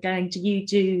was kind of going, do you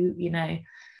do,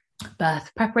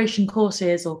 birth preparation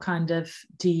courses, or kind of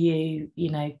do you,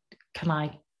 can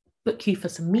I book you for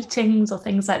some meetings or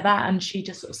things like that? And she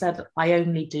just sort of said, I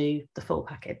only do the full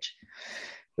package,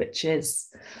 which is,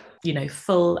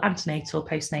 full antenatal,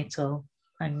 postnatal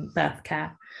and birth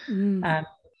care.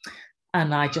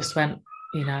 And I just went,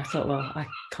 I thought, well, I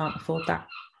can't afford that.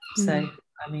 So,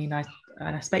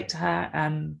 I spoke to her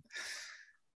and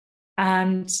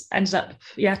ended up,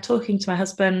 talking to my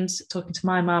husband, talking to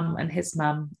my mum and his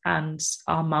mum, and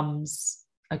our mums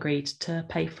agreed to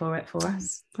pay for it for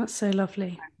us. That's so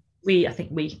lovely. I think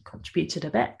we contributed a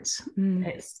bit.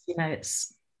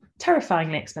 It's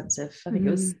terrifyingly expensive. I think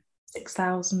it was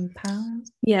 £6,000.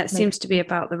 Yeah, it seems to be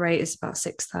about the rate. It's about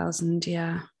 6,000.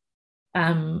 Yeah.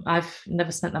 I've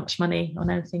never spent that much money on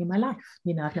anything in my life.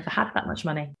 I've never had that much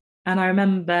money. And I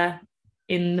remember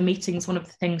in the meetings, one of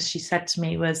the things she said to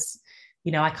me was,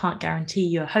 I can't guarantee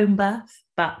you a home birth,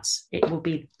 but it will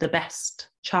be the best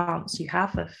chance you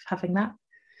have of having that.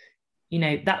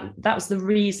 That was the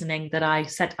reasoning that I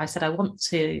said, I want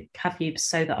to have you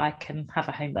so that I can have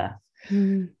a home birth.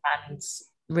 And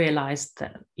realised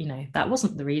that, that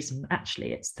wasn't the reason.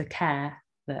 Actually, it's the care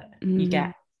that you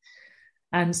get.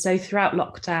 And so throughout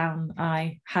lockdown,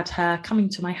 I had her coming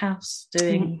to my house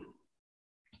doing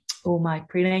all my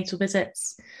prenatal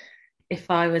visits.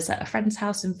 If I was at a friend's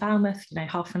house in Falmouth,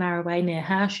 half an hour away near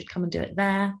her, she'd come and do it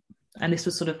there. And this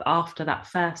was sort of after that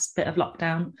first bit of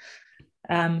lockdown.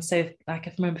 So I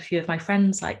remember a few of my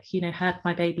friends, heard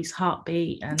my baby's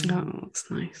heartbeat, and that's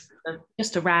nice.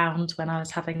 Just around when I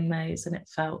was having those, and it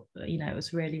felt, it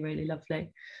was really, really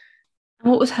lovely.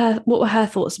 And what were her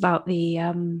thoughts about the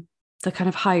kind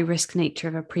of high risk nature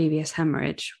of a previous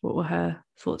hemorrhage? What were her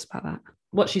thoughts about that?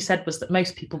 What she said was that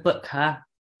most people book her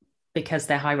because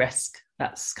they're high risk.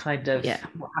 That's kind of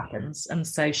what happens. And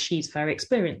so she's very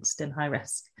experienced in high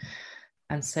risk.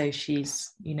 And so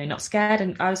she's, not scared.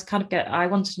 And I was I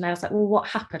wanted to know, I was like, well, what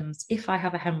happens if I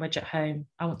have a hemorrhage at home?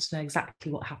 I want to know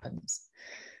exactly what happens.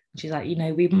 And she's like,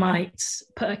 we might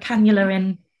put a cannula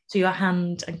in to your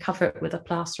hand and cover it with a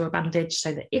plaster or a bandage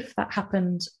so that if that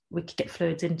happened, we could get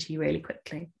fluids into you really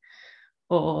quickly.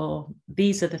 Or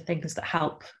these are the things that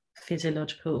help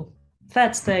physiological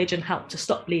third stage and help to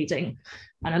stop bleeding.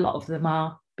 And a lot of them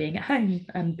are being at home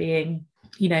and being,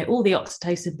 all the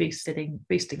oxytocin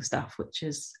boosting stuff, which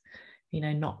is,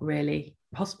 not really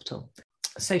hospital.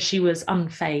 So she was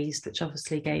unfazed, which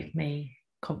obviously gave me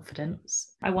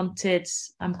confidence.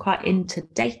 I'm quite into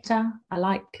data. I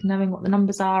like knowing what the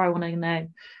numbers are. I want to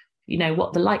know,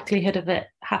 what the likelihood of it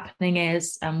happening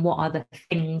is and what are the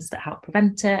things that help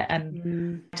prevent it.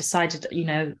 And I decided,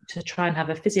 to try and have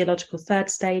a physiological third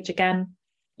stage again.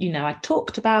 I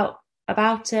talked about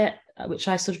it, which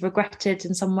I sort of regretted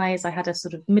in some ways. I had a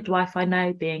sort of midwife I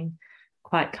know being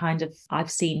quite kind of, I've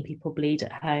seen people bleed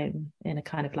at home in a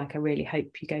kind of I really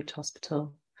hope you go to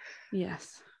hospital.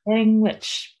 Yes. Thing,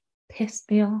 which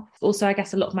pissed me off. Also, I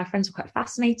guess a lot of my friends were quite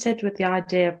fascinated with the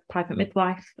idea of private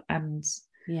midwife, and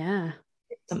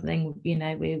it's something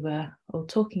we were all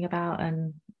talking about,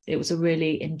 and it was a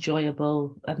really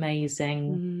enjoyable,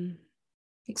 amazing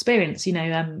experience.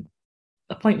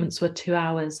 Appointments were 2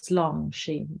 hours long.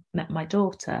 She met my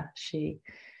daughter, she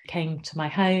came to my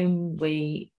home.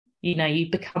 You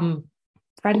become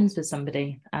friends with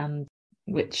somebody, and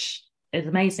which is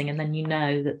amazing. And then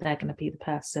that they're going to be the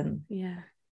person. Yeah.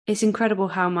 It's incredible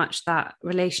how much that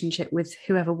relationship with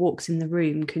whoever walks in the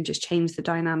room can just change the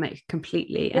dynamic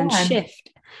completely and shift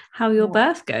how your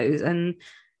birth goes. And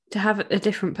to have a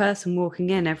different person walking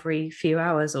in every few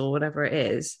hours or whatever it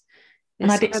is.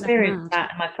 And I'd experienced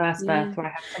that in my first birth, where I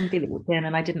had somebody that walked in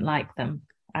and I didn't like them.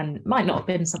 And it might not have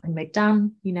been something they'd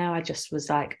done. I just was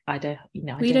like, I don't,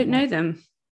 you don't know them.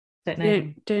 Don't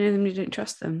know them, you don't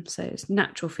trust them. So it's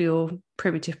natural for your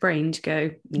primitive brain to go,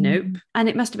 nope. And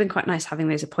it must have been quite nice having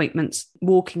those appointments,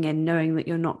 walking in, knowing that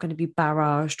you're not going to be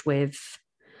barraged with,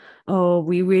 oh,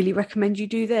 we really recommend you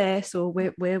do this, or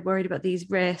we're worried about these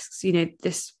risks.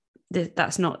 This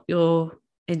that's not your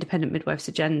independent midwife's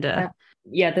agenda.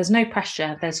 Yeah, there's no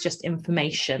pressure, there's just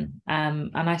information.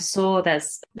 And I saw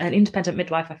there's an independent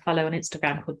midwife I follow on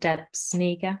Instagram called Deb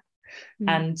Sneager.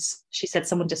 And she said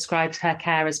someone described her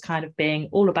care as kind of being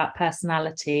all about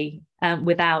personality,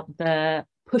 without the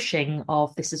pushing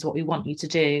of this is what we want you to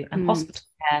do, and hospital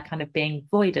care kind of being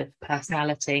void of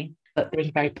personality but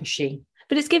being very pushy.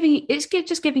 But it's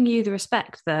just giving you the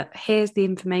respect that here's the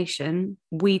information,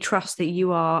 we trust that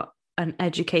you are an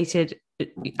educated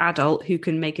adult who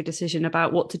can make a decision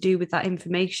about what to do with that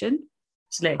information.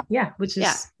 Absolutely. Yeah, which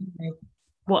is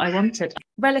what I wanted.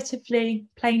 Relatively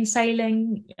plain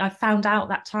sailing. I found out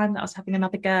that time that I was having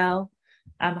another girl.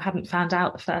 I hadn't found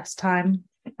out the first time.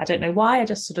 I don't know why. I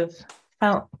just sort of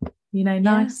felt,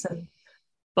 nice. And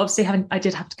obviously I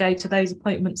did have to go to those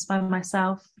appointments by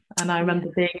myself. And I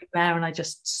remember being there and I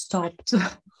just stopped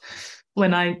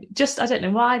when I don't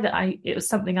know why, it was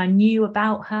something I knew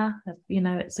about her.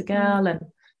 It's a girl. And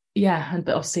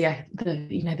but obviously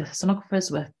the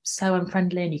sonographers were so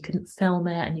unfriendly and you couldn't film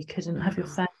it and you couldn't have your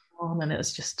phone on, and it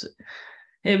was just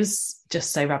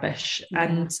so rubbish.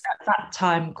 And at that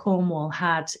time Cornwall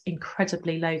had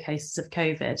incredibly low cases of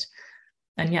COVID,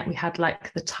 and yet we had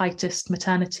like the tightest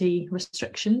maternity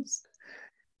restrictions.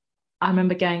 I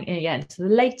remember going into the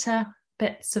later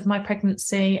bits of my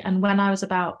pregnancy, and when I was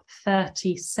about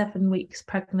 37 weeks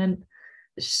pregnant,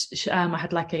 I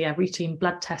had like a routine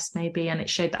blood test maybe, and it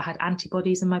showed that I had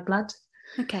antibodies in my blood,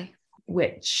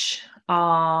 which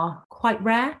are quite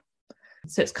rare.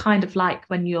 So it's kind of like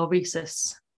when you're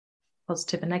rhesus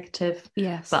positive and negative,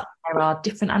 but there are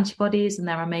different antibodies, and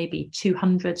there are maybe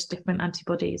 200 different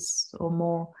antibodies or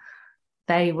more.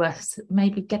 They were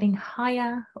maybe getting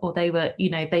higher, or they were,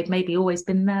 they'd maybe always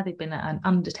been there. They'd been at an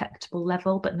undetectable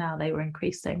level, but now they were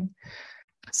increasing.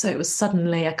 So it was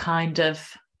suddenly a kind of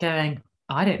going,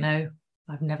 I don't know,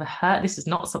 I've never heard, this is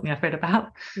not something I've read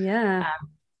about.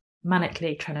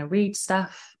 Manically trying to read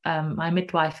stuff. My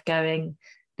midwife going,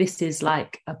 this is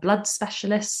like a blood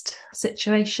specialist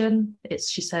situation.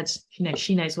 She said,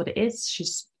 she knows what it is.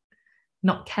 She's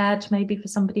not cared maybe for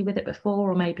somebody with it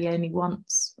before, or maybe only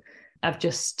once, of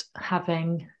just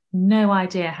having no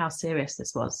idea how serious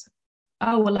this was.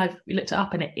 Oh, well, I've looked it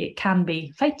up and it can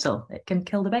be fatal. It can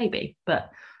kill the baby,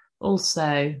 but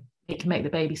also it can make the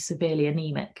baby severely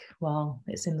anemic while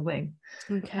it's in the womb.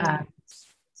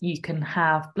 You can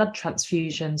have blood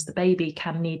transfusions. The baby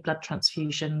can need blood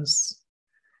transfusions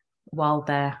while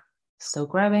they're still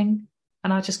growing.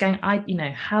 And I was just going,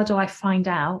 how do I find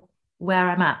out where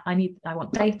I'm at? I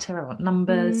want data, I want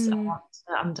numbers, I want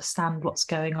to understand what's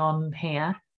going on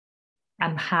here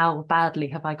and how badly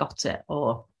have I got it.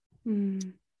 Or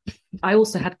I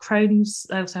also have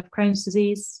Crohn's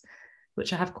disease,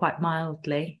 which I have quite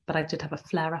mildly, but I did have a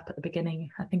flare up at the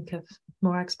beginning, I think, of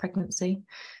Morag's pregnancy.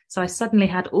 So I suddenly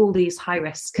had all these high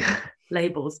risk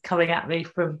labels coming at me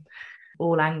from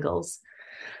all angles.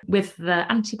 With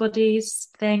the antibodies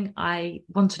thing, I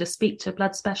wanted to speak to a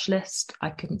blood specialist. I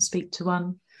couldn't speak to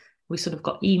one. We sort of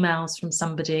got emails from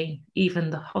somebody. Even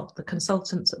the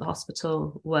consultants at the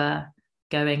hospital were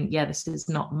going, this is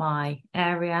not my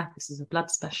area. This is a blood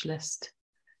specialist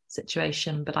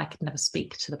situation, but I could never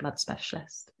speak to the blood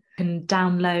specialist. You can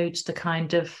download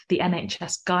the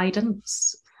NHS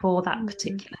guidance for that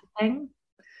particular thing.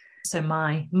 So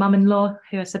my mum-in-law,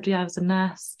 who I said I was a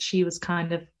nurse, she was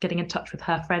kind of getting in touch with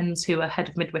her friends who were head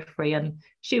of midwifery, and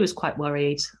she was quite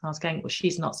worried. I was going, well,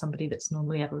 she's not somebody that's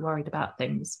normally ever worried about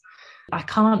things. I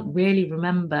can't really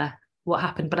remember what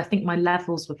happened, but I think my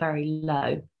levels were very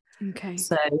low.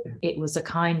 So it was a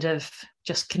kind of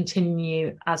just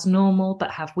continue as normal, but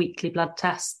have weekly blood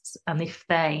tests. And if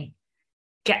they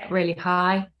get really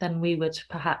high, then we would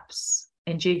perhaps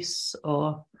induce,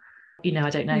 or, I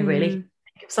don't know really.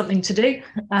 Something to do.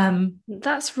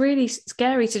 That's really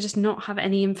scary to just not have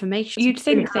any information. You'd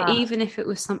think that even if it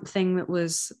was something that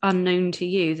was unknown to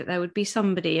you, that there would be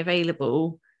somebody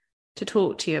available to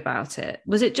talk to you about it.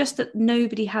 Was it just that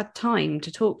nobody had time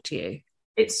to talk to you?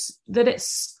 It's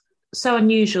so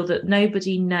unusual that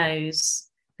nobody knows.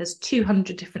 There's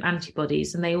 200 different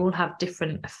antibodies and they all have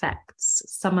different effects.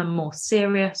 Some are more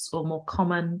serious or more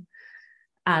common,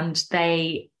 and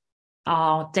they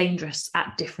are dangerous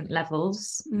at different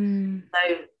levels. So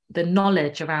the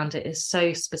knowledge around it is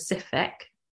so specific.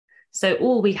 So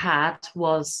all we had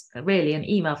was really an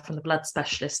email from the blood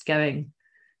specialist going,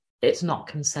 it's not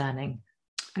concerning.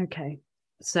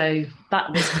 So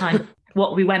that was kind of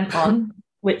what we went on,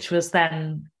 which was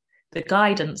then the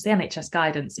guidance. The NHS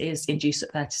guidance is induce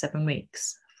at 37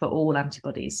 weeks for all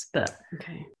antibodies, but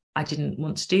I didn't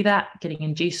want to do that. Getting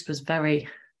induced was very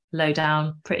low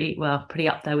down, pretty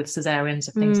up there with cesareans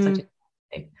and things I didn't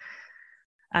do.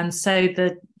 And so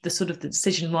the sort of the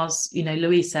decision was,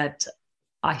 Louise said,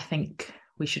 I think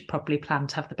we should probably plan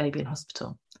to have the baby in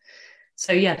hospital.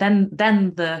 So then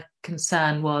the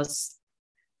concern was,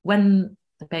 when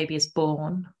the baby is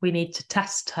born, we need to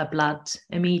test her blood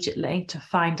immediately to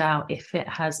find out if it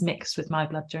has mixed with my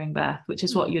blood during birth, which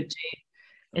is what you'd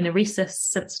do in a rhesus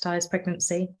sensitized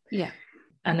pregnancy.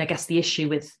 And I guess the issue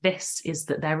with this is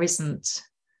that there isn't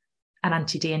an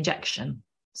anti-D injection.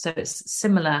 So it's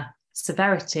similar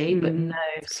severity, but no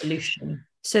solution.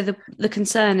 So the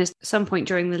concern is at some point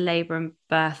during the labour and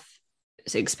birth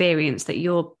experience that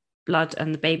your blood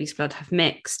and the baby's blood have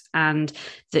mixed, and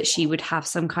that she would have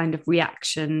some kind of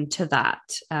reaction to that,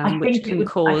 which can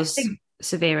cause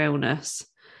severe illness.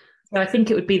 So I think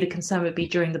the concern would be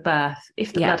during the birth.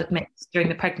 If the blood had mixed during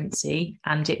the pregnancy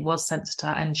and it was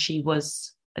sensitized and she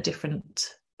was a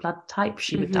different blood type,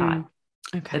 she would die.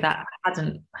 Okay. So that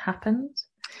hadn't happened.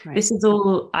 Right. This is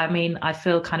all, I mean, I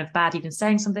feel kind of bad even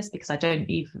saying some of this because I don't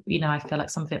even, I feel like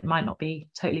some of it might not be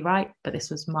totally right, but this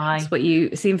was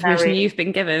it's the information you've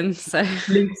been given. So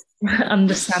loose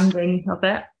understanding of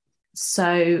it.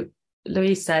 So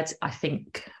Louise said, I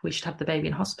think we should have the baby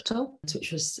in hospital,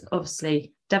 which was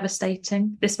obviously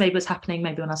devastating. This maybe was happening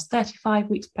maybe when I was 35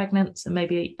 weeks pregnant, and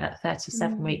maybe at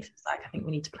 37 weeks, it's like, I think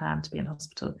we need to plan to be in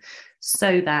hospital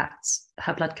so that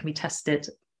her blood can be tested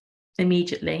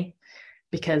immediately.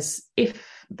 Because if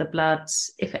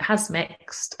it has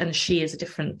mixed and she is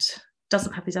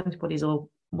doesn't have these antibodies or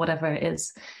whatever it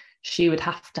is, she would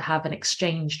have to have an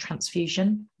exchange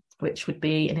transfusion, which would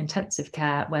be an intensive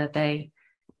care where they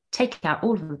take out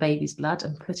all of the baby's blood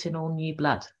and put in all new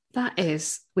blood.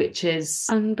 Which is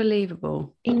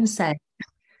unbelievable. Insane.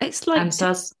 It's like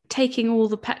taking all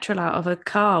the petrol out of a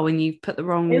car when you put the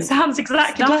wrong it sounds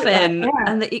exactly stuff like in, that,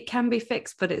 yeah. And that it can be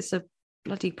fixed, but it's a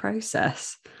bloody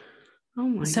process. Oh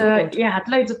my God. So I had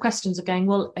loads of questions of going,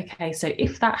 well, okay, so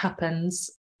if that happens,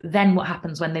 then what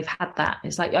happens when they've had that?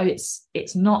 It's like,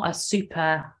 it's not a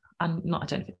super, I don't know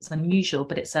if it's unusual,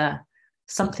 but it's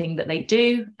something that they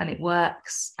do and it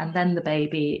works, and then the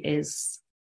baby is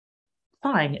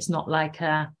fine. It's not like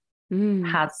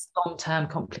has long-term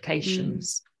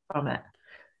complications from it.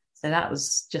 So that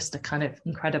was just a kind of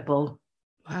incredible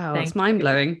thing. It's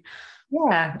mind-blowing.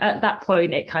 Yeah, at that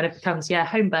point it kind of becomes,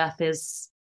 home birth is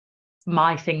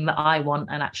my thing that I want,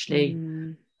 and actually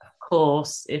of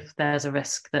course if there's a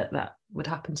risk that would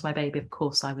happen to my baby, of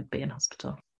course I would be in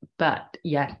hospital. But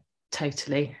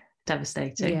totally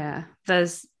devastating.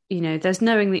 There's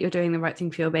knowing that you're doing the right thing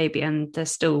for your baby, and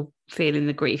there's still feeling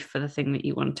the grief for the thing that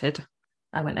you wanted.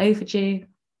 I went overdue,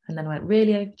 and then I went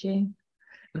really overdue.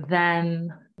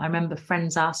 Then I remember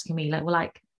friends asking me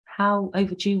how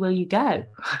overdue will you go?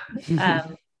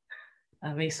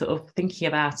 And me sort of thinking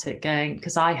about it, going,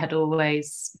 because I had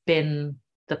always been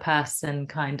the person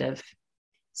kind of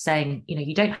saying,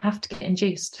 you don't have to get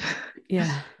induced.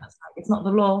 Yeah. It's not the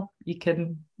law. You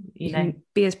can, you can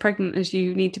be as pregnant as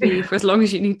you need to be for as long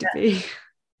as you need to be.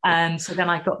 And so then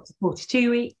I got to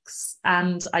 42 weeks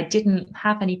and I didn't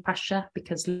have any pressure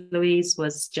because Louise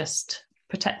was just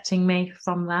protecting me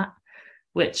from that,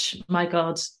 which, my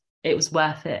God, it was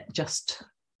worth it just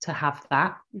to have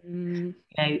that.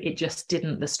 It just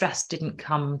the stress didn't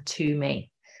come to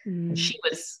me. And she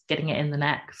was getting it in the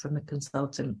neck from the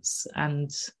consultants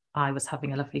and I was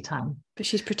having a lovely time. But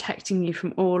she's protecting you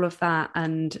from all of that,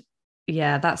 and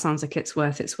that sounds like it's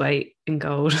worth its weight in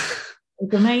gold.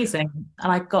 It's amazing.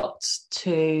 And I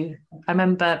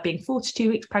remember being 42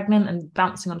 weeks pregnant and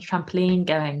bouncing on a trampoline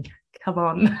going, come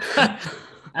on.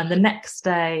 And the next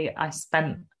day I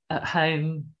spent at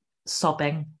home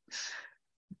sobbing,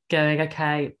 going,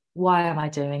 okay, why am I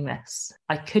doing this?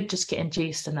 I could just get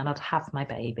induced and then I'd have my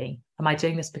baby. Am I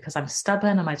doing this because I'm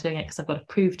stubborn? Am I doing it because I've got to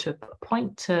prove to a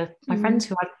point to my friends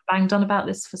who I've banged on about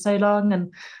this for so long?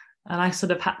 And I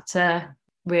sort of had to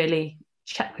really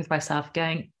check with myself,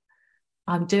 going,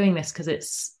 I'm doing this because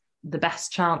it's the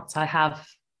best chance I have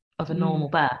of a normal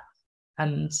birth.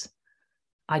 And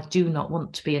I do not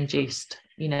want to be induced.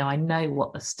 I know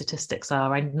what the statistics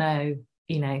are. I know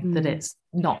that it's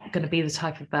not going to be the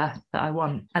type of birth that I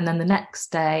want. And then the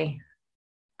next day,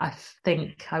 I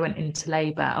think I went into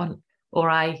labour, or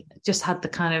I just had the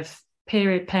kind of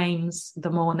period pains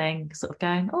the morning, sort of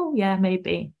going, oh yeah,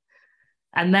 maybe.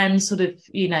 And then sort of,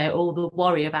 all the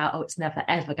worry about, it's never,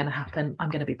 ever going to happen. I'm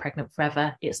going to be pregnant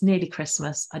forever. It's nearly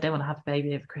Christmas. I don't want to have a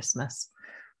baby over Christmas.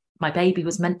 My baby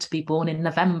was meant to be born in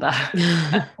November.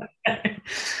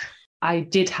 I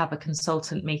did have a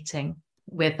consultant meeting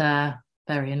with a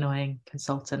very annoying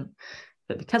consultant,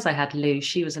 but because I had Lou,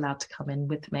 she was allowed to come in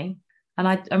with me. And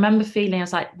I remember feeling, I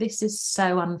was like, this is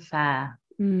so unfair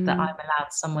that I'm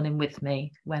allowed someone in with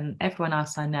me when everyone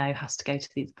else I know has to go to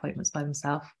these appointments by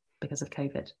themselves because of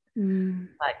COVID.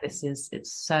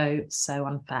 It's so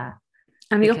unfair.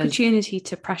 And the opportunity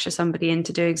to pressure somebody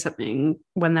into doing something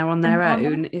when they're on their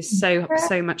own is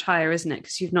so much higher, isn't it?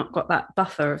 Because you've not got that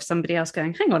buffer of somebody else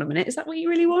going, hang on a minute, is that what you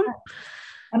really want?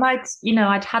 And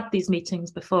I'd had these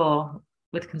meetings before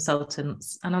with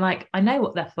consultants, and I'm like, I know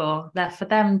what they're for. They're for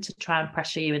them to try and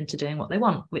pressure you into doing what they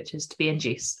want, which is to be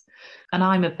induced. And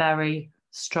I'm a very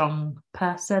strong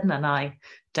person, and I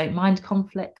don't mind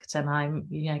conflict, and I'm,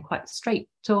 quite straight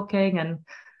talking, and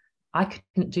I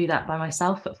couldn't do that by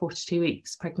myself at 42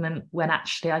 weeks pregnant, when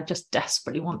actually I just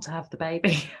desperately want to have the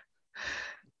baby.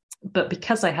 But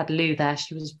because I had Lou there,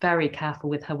 she was very careful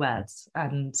with her words,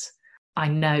 and I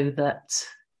know that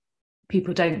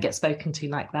people don't get spoken to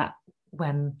like that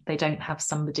when they don't have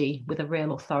somebody with a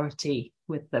real authority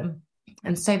with them.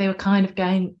 And so they were kind of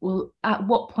going, well, at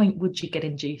what point would you get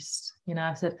induced?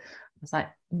 I was like,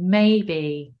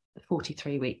 maybe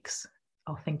 43 weeks.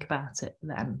 I'll think about it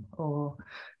then. Or,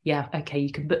 yeah, okay,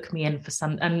 you can book me in for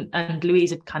some. And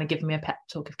Louise had kind of given me a pep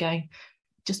talk of going,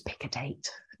 just pick a date,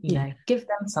 give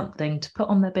them something to put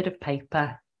on their bit of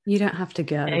paper. You don't have to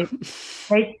go.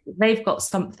 They've got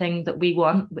something that we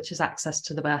want, which is access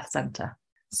to the birth centre.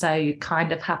 So you're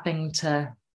kind of having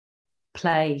to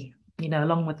play,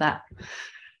 along with that.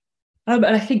 And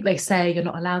I think they say you're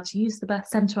not allowed to use the birth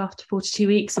centre after 42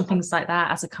 weeks and things like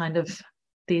that, as a kind of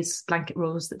these blanket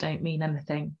rules that don't mean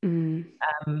anything.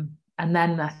 And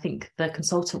then I think the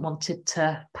consultant wanted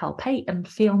to palpate and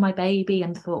feel my baby,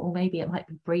 and thought, well, maybe it might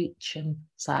be breech. And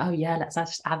it's like, oh yeah, let's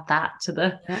just add that to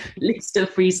the list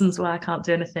of reasons why I can't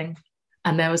do anything.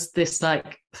 And there was this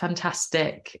like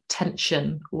fantastic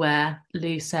tension where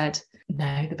Lou said,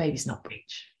 no, the baby's not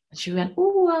breech. And she went,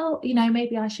 oh, well,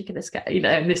 maybe I should give this guy,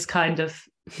 and this kind of,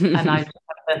 and I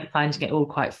remember finding it all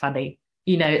quite funny.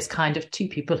 It's kind of two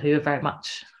people who are very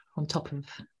much on top of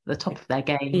their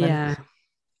game. Yeah.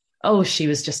 And, she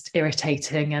was just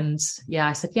irritating. And yeah,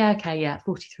 I said, yeah, okay, yeah,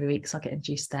 43 weeks, I'll get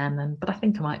induced then. But I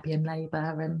think I might be in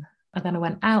labour. And then I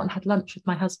went out and had lunch with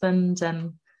my husband,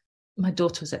 and my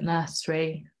daughter was at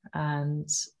nursery, and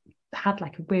had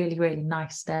like a really, really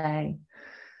nice day.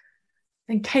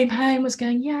 Then came home, was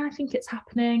going, yeah, I think it's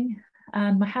happening.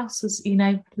 And my house was,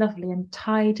 lovely and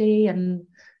tidy. And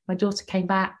my daughter came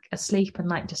back asleep and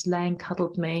like just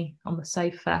cuddled me on the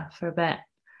sofa for a bit.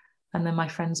 And then my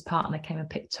friend's partner came and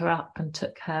picked her up and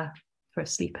took her for a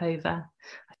sleepover.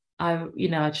 I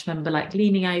just remember like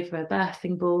leaning over a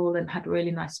birthing ball and had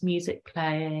really nice music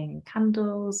playing and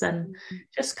candles, and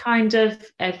just kind of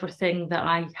everything that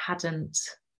I hadn't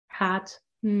had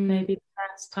maybe the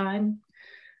first time,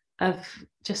 of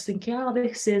just thinking,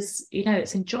 this is,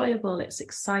 it's enjoyable, it's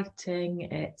exciting,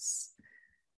 it's,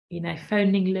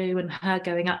 phoning Lou and her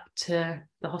going up to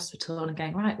the hospital and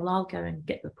going, right, well, I'll go and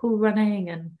get the pool running.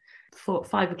 And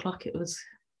 5 o'clock it was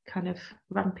kind of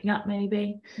ramping up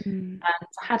maybe. And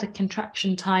I had a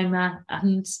contraction timer.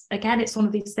 And again, it's one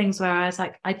of these things where I was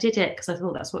like, I did it because I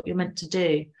thought that's what you're meant to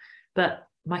do. But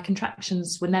my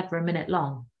contractions were never a minute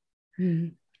long.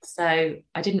 So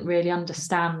I didn't really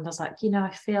understand. I was like, I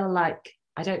feel like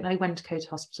I don't know when to go to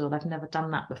hospital. I've never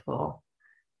done that before,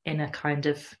 in a kind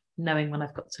of knowing when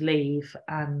I've got to leave.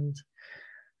 And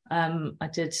I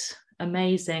did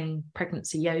amazing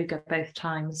pregnancy yoga both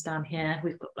times down here.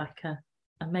 We've got like a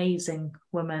amazing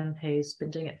woman who's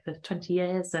been doing it for 20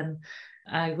 years. And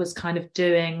I was kind of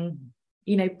doing,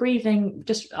 breathing,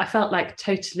 just, I felt like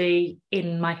totally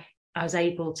I was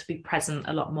able to be present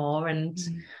a lot more. And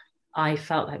I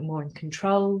felt like more in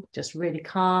control, just really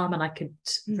calm. And I could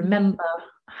remember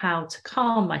how to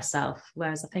calm myself.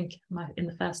 Whereas I think in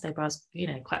the first labour, I was,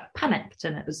 quite panicked,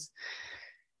 and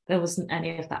there wasn't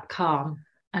any of that calm.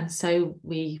 And so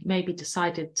we maybe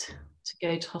decided to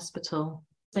go to hospital,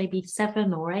 maybe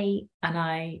 7 or 8. And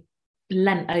I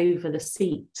leant over the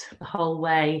seat the whole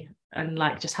way and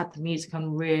like just had the music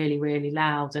on really, really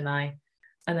loud.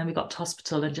 And then we got to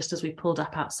hospital, and just as we pulled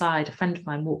up outside, a friend of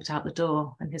mine walked out the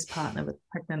door, and his partner was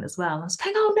pregnant as well. I was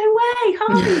going, oh, no way,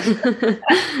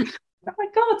 hi. Oh my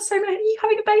God, so are you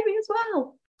having a baby as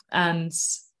well? And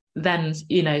then,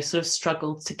 sort of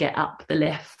struggled to get up the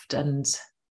lift, and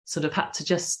sort of had to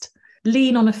just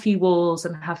lean on a few walls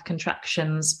and have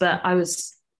contractions. But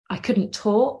I couldn't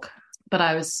talk, but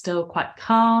I was still quite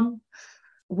calm.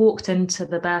 Walked into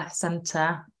the birth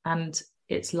centre, and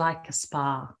it's like a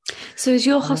spa. So has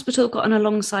your hospital got an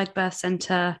alongside birth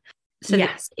centre? So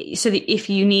yes. So that if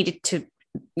you needed to,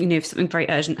 if something very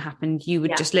urgent happened, you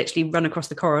would just literally run across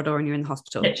the corridor and you're in the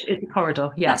hospital. It's a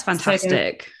corridor, yeah. That's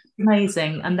fantastic. So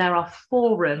amazing. And there are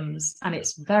 4 rooms, and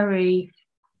it's very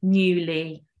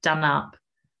newly done up.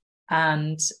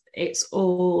 And it's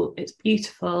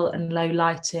beautiful and low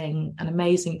lighting and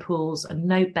amazing pools and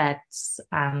no beds,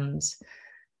 and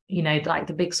like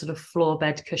the big sort of floor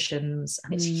bed cushions,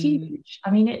 and it's huge.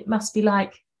 I mean, it must be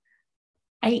like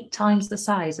 8 times the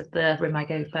size of the room I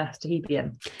gave birth to Hebe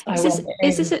in.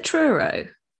 Is this at Truro?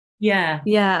 Yeah.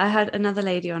 I had another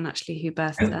lady on actually who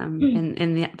birthed in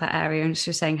that area, and she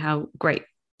was saying how great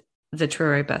the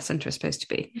Truro birth centre is supposed to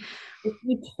be. It's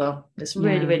beautiful. It's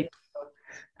really, really beautiful.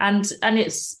 And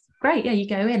it's great. Yeah, you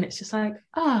go in, it's just like,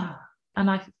 and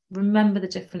I remember the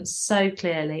difference so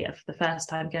clearly of the first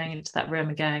time going into that room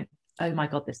and going, oh my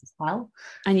God, this is hell.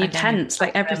 And you tense,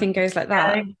 like everything goes like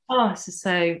that. This is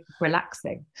so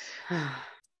relaxing.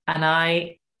 And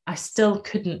I still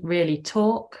couldn't really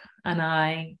talk. And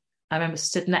I remember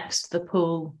stood next to the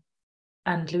pool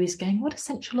and Louise going, what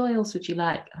essential oils would you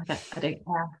like? And I go, I don't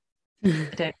care.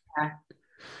 I don't care.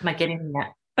 Am I getting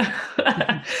yet?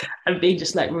 And being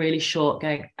just like really short,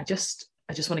 going, I just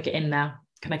want to get in now.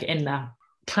 Can I get in now?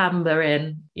 Clamber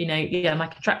in, my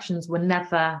contractions were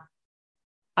never,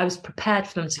 I was prepared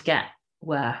for them to get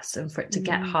worse and for it to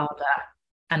get harder.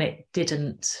 And it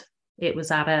didn't. It was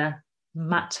at a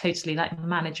totally like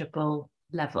manageable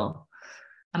level.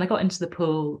 And I got into the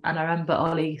pool and I remember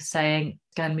Ollie saying,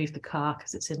 go and move the car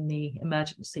because it's in the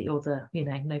emergency or the,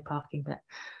 no parking bit.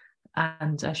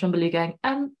 And I just remember Lou going,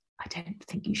 I don't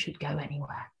think you should go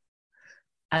anywhere.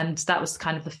 And that was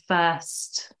kind of the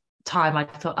first time I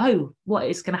thought, oh, what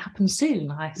is going to happen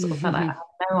soon? I sort of felt like I had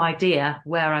no idea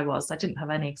where I was. I didn't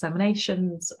have any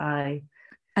examinations. I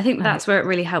think that's where it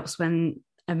really helps when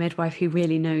a midwife who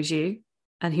really knows you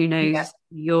and who knows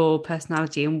your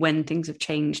personality and when things have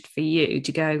changed for you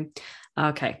to go,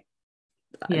 okay,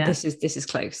 this is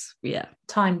close. Yeah.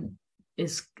 Time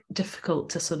is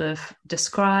difficult to sort of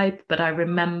describe, but I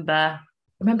remember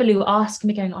Lou asking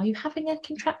me, going, are you having a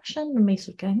contraction? And me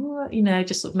sort of going, oh,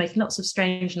 just sort of making lots of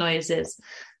strange noises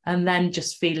and then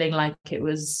just feeling like it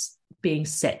was being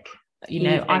sick.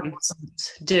 I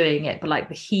wasn't doing it, but like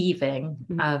the heaving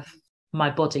of my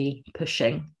body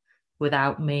pushing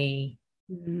without me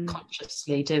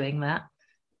consciously doing that.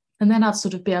 And then I'd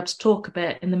sort of be able to talk a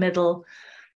bit in the middle,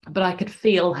 but I could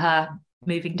feel her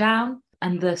moving down.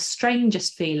 And the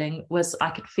strangest feeling was I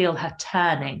could feel her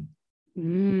turning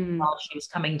while she was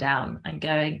coming down and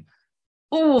going,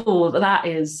 oh, that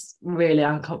is really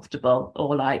uncomfortable,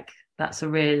 or like that's a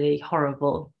really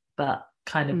horrible but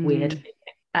kind of weird feeling.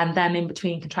 And then in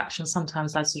between contractions,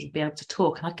 sometimes I'd sort of be able to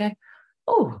talk and I'd go,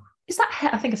 oh, is that hair?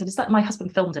 I think I said, is that, my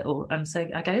husband filmed it all. And so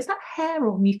I go, is that hair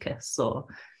or mucus? Or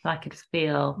I could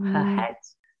feel her head.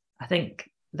 I think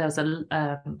there was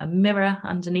a mirror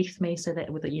underneath me, so that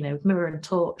with mirror and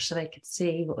torch, so they could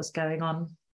see what was going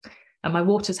on. And my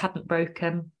waters hadn't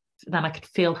broken. Then I could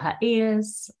feel her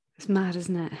ears. It's mad,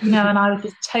 isn't it? And I was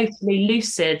just totally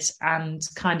lucid and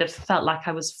kind of felt like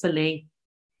I was fully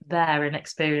there and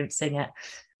experiencing it.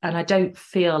 And I don't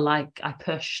feel like I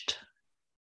pushed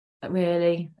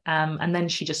really. And then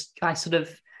I sort of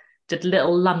did a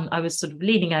little lunge. I was sort of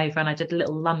leaning over and I did a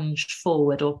little lunge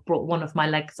forward, or brought one of my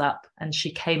legs up, and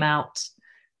she came out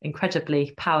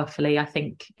incredibly powerfully. I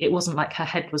think it wasn't like her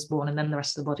head was born and then the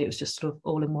rest of the body, it was just sort of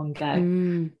all in one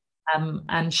go.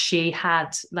 And she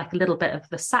had like a little bit of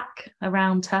the sac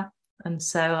around her, and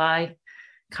so I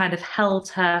kind of held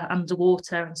her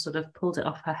underwater and sort of pulled it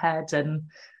off her head, and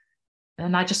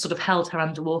I just sort of held her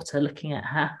underwater looking at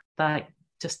her, like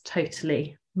just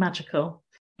totally magical.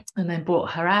 And then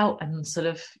brought her out and sort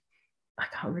of, I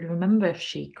can't really remember if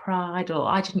she cried or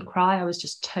I didn't cry. I was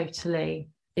just totally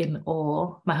in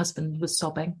awe. My husband was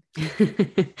sobbing.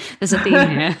 There's a theme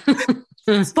here.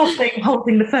 Sobbing,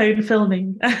 holding the phone,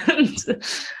 filming. And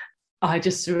I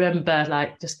just remember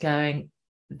like just going,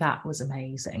 that was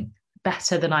amazing.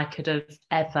 Better than I could have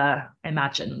ever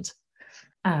imagined.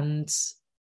 And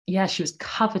yeah, she was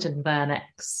covered in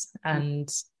vernix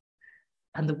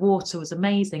and the water was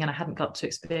amazing. And I hadn't got to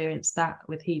experience that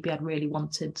with Hebe. I'd really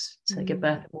wanted to give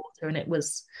birth in water, and it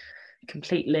was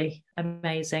completely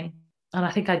amazing. And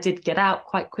I think I did get out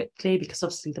quite quickly because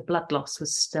obviously the blood loss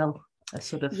was still a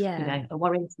sort of, a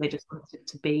worry. So they just wanted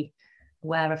to be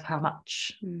aware of how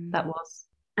much that was.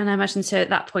 And I imagine so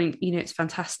at that point, it's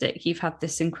fantastic. You've had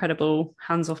this incredible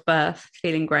hands-off birth,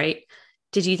 feeling great.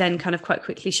 Did you then kind of quite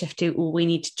quickly shift to, we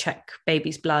need to check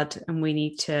baby's blood and we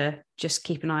need to just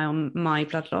keep an eye on my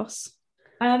blood loss?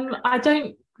 I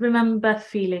don't remember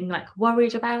feeling like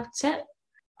worried about it.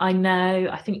 I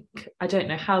don't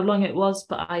know how long it was,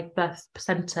 but I birthed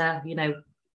placenta,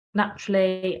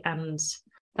 naturally, and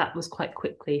that was quite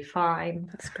quickly fine.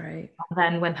 That's great. And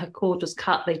then when her cord was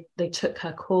cut, they took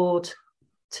her cord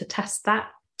to test that.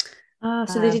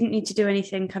 So they didn't need to do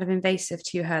anything kind of invasive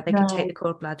to her. They could take the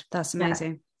cord blood. That's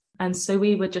amazing. Yeah. And so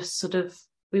we were just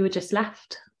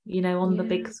left, on the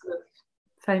big sort of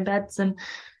foam beds, and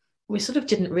we sort of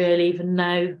didn't really even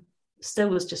know, still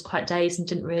was just quite dazed and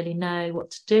didn't really know what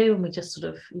to do. And we just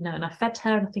sort of, and I fed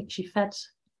her, and I think she fed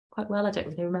quite well. I don't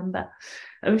really remember.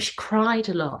 She cried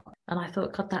a lot. And I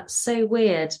thought, God, that's so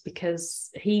weird,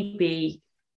 because Hebe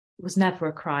was never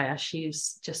a crier. She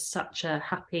was just such a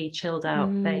happy, chilled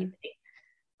out baby.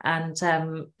 And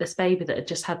this baby that had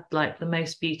just had like the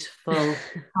most beautiful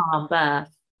calm birth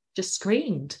just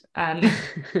screamed. And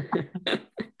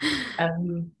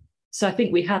so I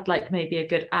think we had like maybe a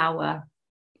good hour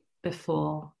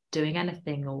before doing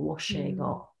anything or washing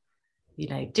or, you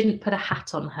know, didn't put a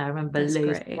hat on her. I remember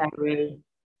Lou very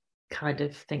kind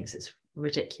of thinks it's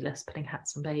ridiculous putting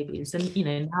hats on babies. And, you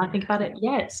know, now I think about it,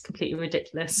 yeah, it's completely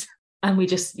ridiculous. And we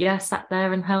just, sat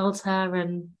there and held her.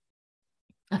 And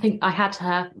I think I had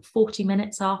her 40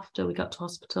 minutes after we got to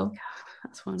hospital.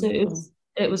 That's wonderful. So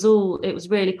it was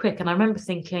really quick. And I remember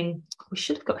thinking, we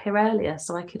should have got here earlier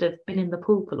so I could have been in the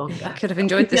pool for longer. I could have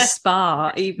enjoyed the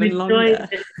spa even longer.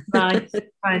 Nice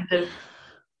kind of.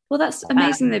 Well, that's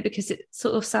amazing though, because it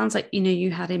sort of sounds like, you know, you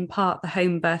had in part the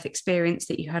home birth experience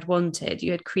that you had wanted.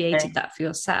 You had created that for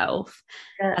yourself.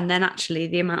 Yeah. And then actually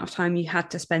the amount of time you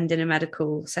had to spend in a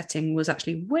medical setting was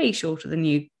actually way shorter than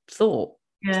you thought.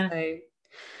 Yeah. So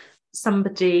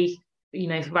somebody, you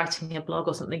know, writing a blog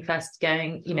or something first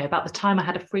going, you know, about the time I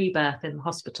had a free birth in the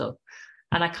hospital.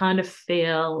 And I kind of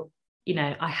feel, you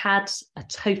know, I had a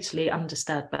totally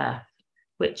undisturbed birth,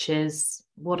 which is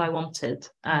what I wanted.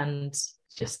 And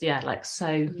just, like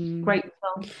so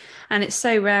grateful. And it's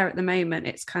so rare at the moment.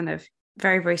 It's kind of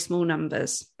very, very small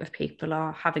numbers of people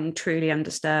are having truly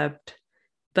undisturbed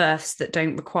births that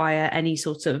don't require any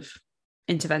sort of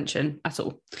intervention at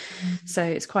all. So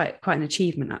it's quite an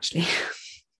achievement, actually.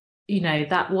 You know,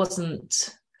 that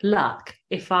wasn't luck.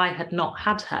 If I had not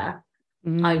had her,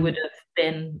 I would have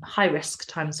been high risk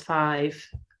times 5,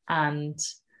 and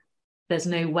there's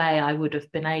no way I would have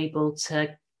been able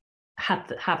to have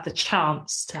the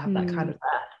chance to have that kind of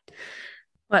birth.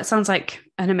 Well, it sounds like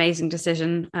an amazing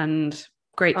decision and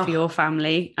great for your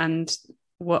family, and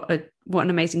what an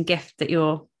amazing gift that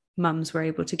your mums were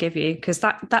able to give you, because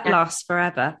that lasts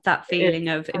forever, that feeling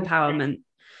of empowerment.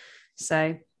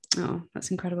 So that's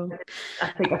incredible.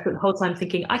 I think I spent the whole time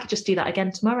thinking I could just do that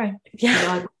again tomorrow. Yeah, you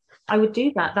know, I would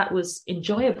do that. That was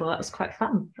enjoyable. That was quite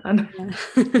fun.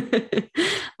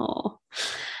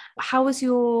 How was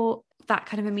that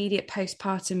kind of immediate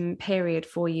postpartum period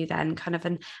for you then, kind of,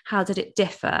 and how did it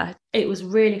differ? It was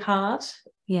really hard.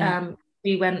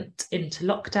 We went into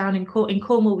lockdown in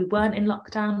Cornwall. We weren't in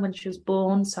lockdown when she was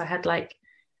born, so I had like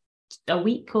a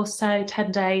week or so,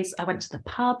 10 days. I went to the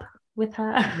pub with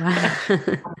her.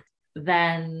 Wow.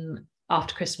 Then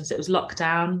after Christmas it was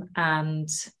lockdown and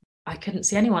I couldn't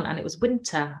see anyone, and it was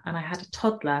winter and I had a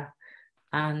toddler,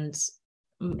 and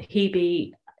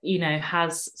Hebe, you know,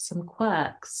 has some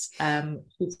quirks.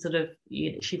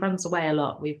 She runs away a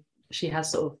lot. She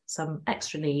has sort of some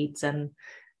extra needs, and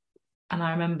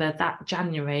I remember that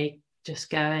January just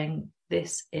going,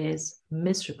 this is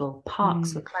miserable.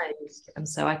 Parks were closed, and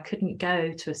so I couldn't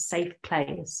go to a safe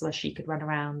place where she could run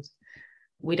around.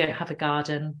 We don't have a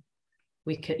garden.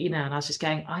 We could, you know, and I was just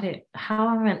going, how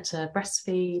am I meant to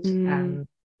breastfeed and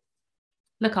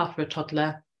look after a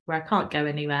toddler where I can't go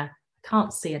anywhere, I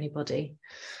can't see anybody.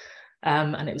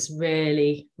 And it was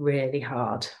really, really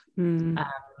hard. And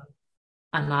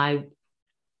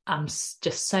I'm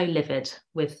just so livid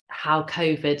with how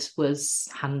COVID was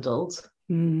handled.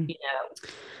 You know,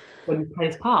 when we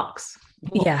closed parks.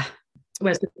 Yeah.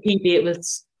 Whereas with PB, it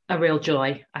was a real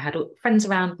joy. I had friends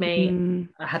around me.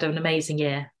 I had an amazing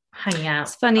year hanging out.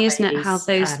 It's funny, isn't it, how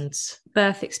those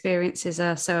birth experiences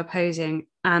are so opposing,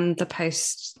 and the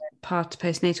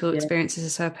postnatal experiences are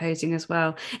so opposing as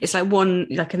well. It's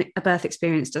like a birth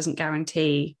experience doesn't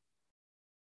guarantee,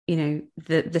 you know,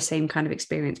 the same kind of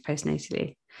experience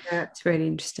postnatally. Yeah. It's really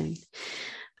interesting.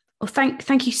 Well,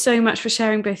 thank you so much for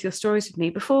sharing both your stories with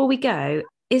me. Before we go,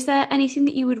 is there anything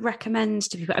that you would recommend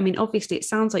to people? I mean, obviously it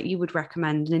sounds like you would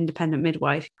recommend an independent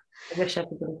midwife. I wish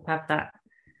everybody could have that.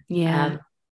 Yeah.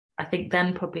 I think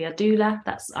then probably a doula.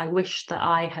 I wish that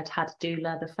I had a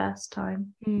doula the first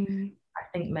time. I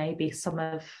think maybe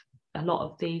a lot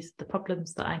of the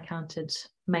problems that I encountered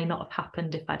may not have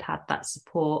happened if I'd had that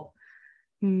support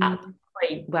at the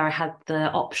point where I had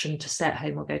the option to stay at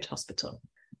home or go to hospital.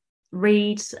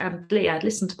 Read and I'd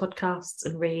listen to podcasts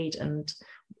and read and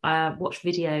watch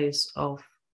videos of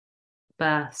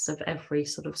births of every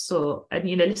sort of sort. And,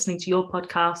 you know, listening to your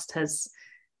podcast has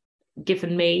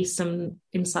given me some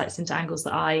insights into angles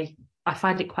that I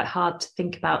find it quite hard to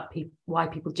think about why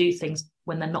people do things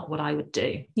when they're not what I would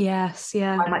do. Yes,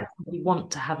 yeah. I might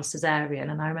want to have a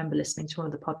cesarean, and I remember listening to one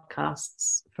of the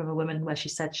podcasts from a woman where she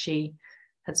said she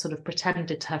had sort of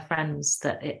pretended to her friends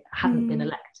that it hadn't been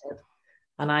elective,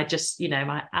 and I just, you know,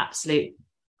 my absolute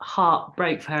heart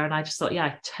broke for her, and I just thought,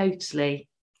 I totally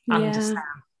understand.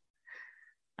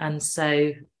 And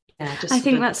so I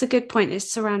think that's a good point,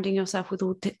 is surrounding yourself with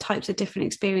all types of different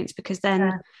experience, because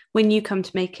then when you come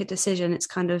to make a decision, it's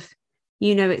kind of,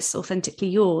 it's authentically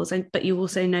yours, but you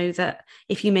also know that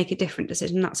if you make a different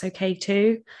decision, that's okay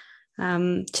too.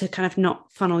 To kind of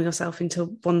not funnel yourself into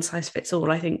one size fits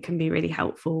all, I think can be really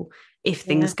helpful if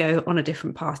things go on a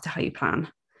different path to how you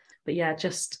plan. But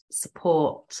just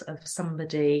support of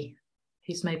somebody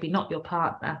who's maybe not your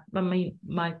partner. I mean,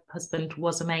 my husband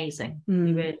was amazing.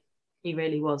 He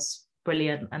really was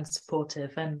brilliant and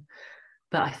supportive,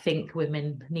 but I think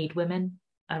women need women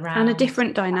around, and a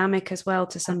different dynamic as well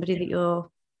to somebody that you're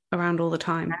around all the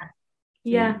time.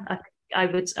 I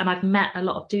would, and I've met a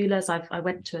lot of doulas. I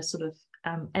went to a sort of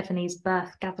Evanese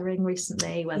birth gathering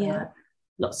recently where there were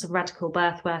lots of radical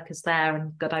birth workers there,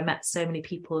 and God, I met so many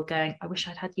people going, I wish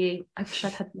I'd had you.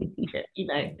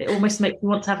 It almost makes me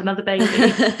want to have another baby.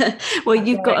 Well,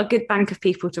 you've got a good bank of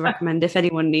people to recommend if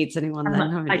anyone needs anyone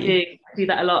then, haven't you? I do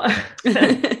that a lot.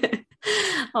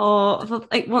 Well,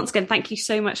 once again, thank you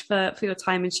so much for your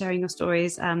time and sharing your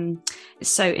stories. It's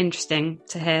so interesting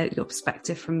to hear your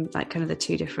perspective from kind of the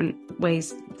two different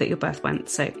ways that your birth went.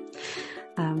 So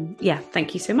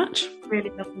thank you so much.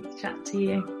 Really lovely to chat to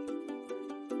you.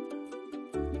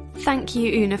 Thank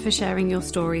you, Oona, for sharing your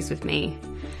stories with me.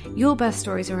 Your birth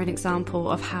stories are an example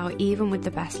of how, even with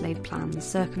the best laid plans,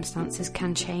 circumstances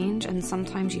can change, and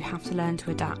sometimes you have to learn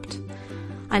to adapt.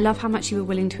 I love how much you were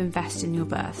willing to invest in your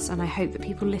births, and I hope that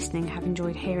people listening have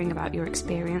enjoyed hearing about your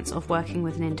experience of working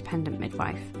with an independent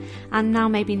midwife, and now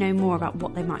maybe know more about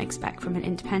what they might expect from an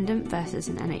independent versus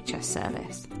an NHS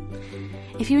service.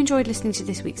 If you enjoyed listening to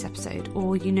this week's episode,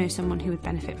 or you know someone who would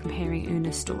benefit from hearing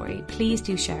Oona's story, please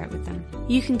do share it with them.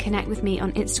 You can connect with me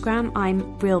on Instagram,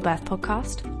 I'm Real Birth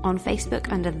Podcast, on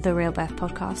Facebook under The Real Birth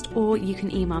Podcast, or you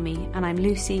can email me, and I'm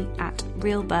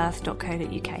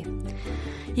lucy@realbirth.co.uk.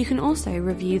 You can also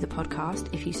review the podcast,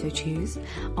 if you so choose,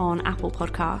 on Apple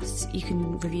Podcasts. You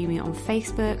can review me on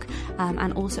Facebook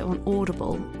and also on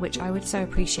Audible, which I would so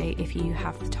appreciate if you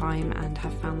have the time and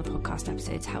have found the podcast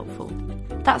episodes helpful.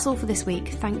 That's all for this week.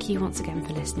 Thank you once again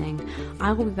for listening.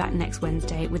 I will be back next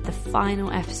Wednesday with the final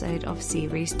episode of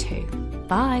Series 2.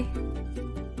 Bye!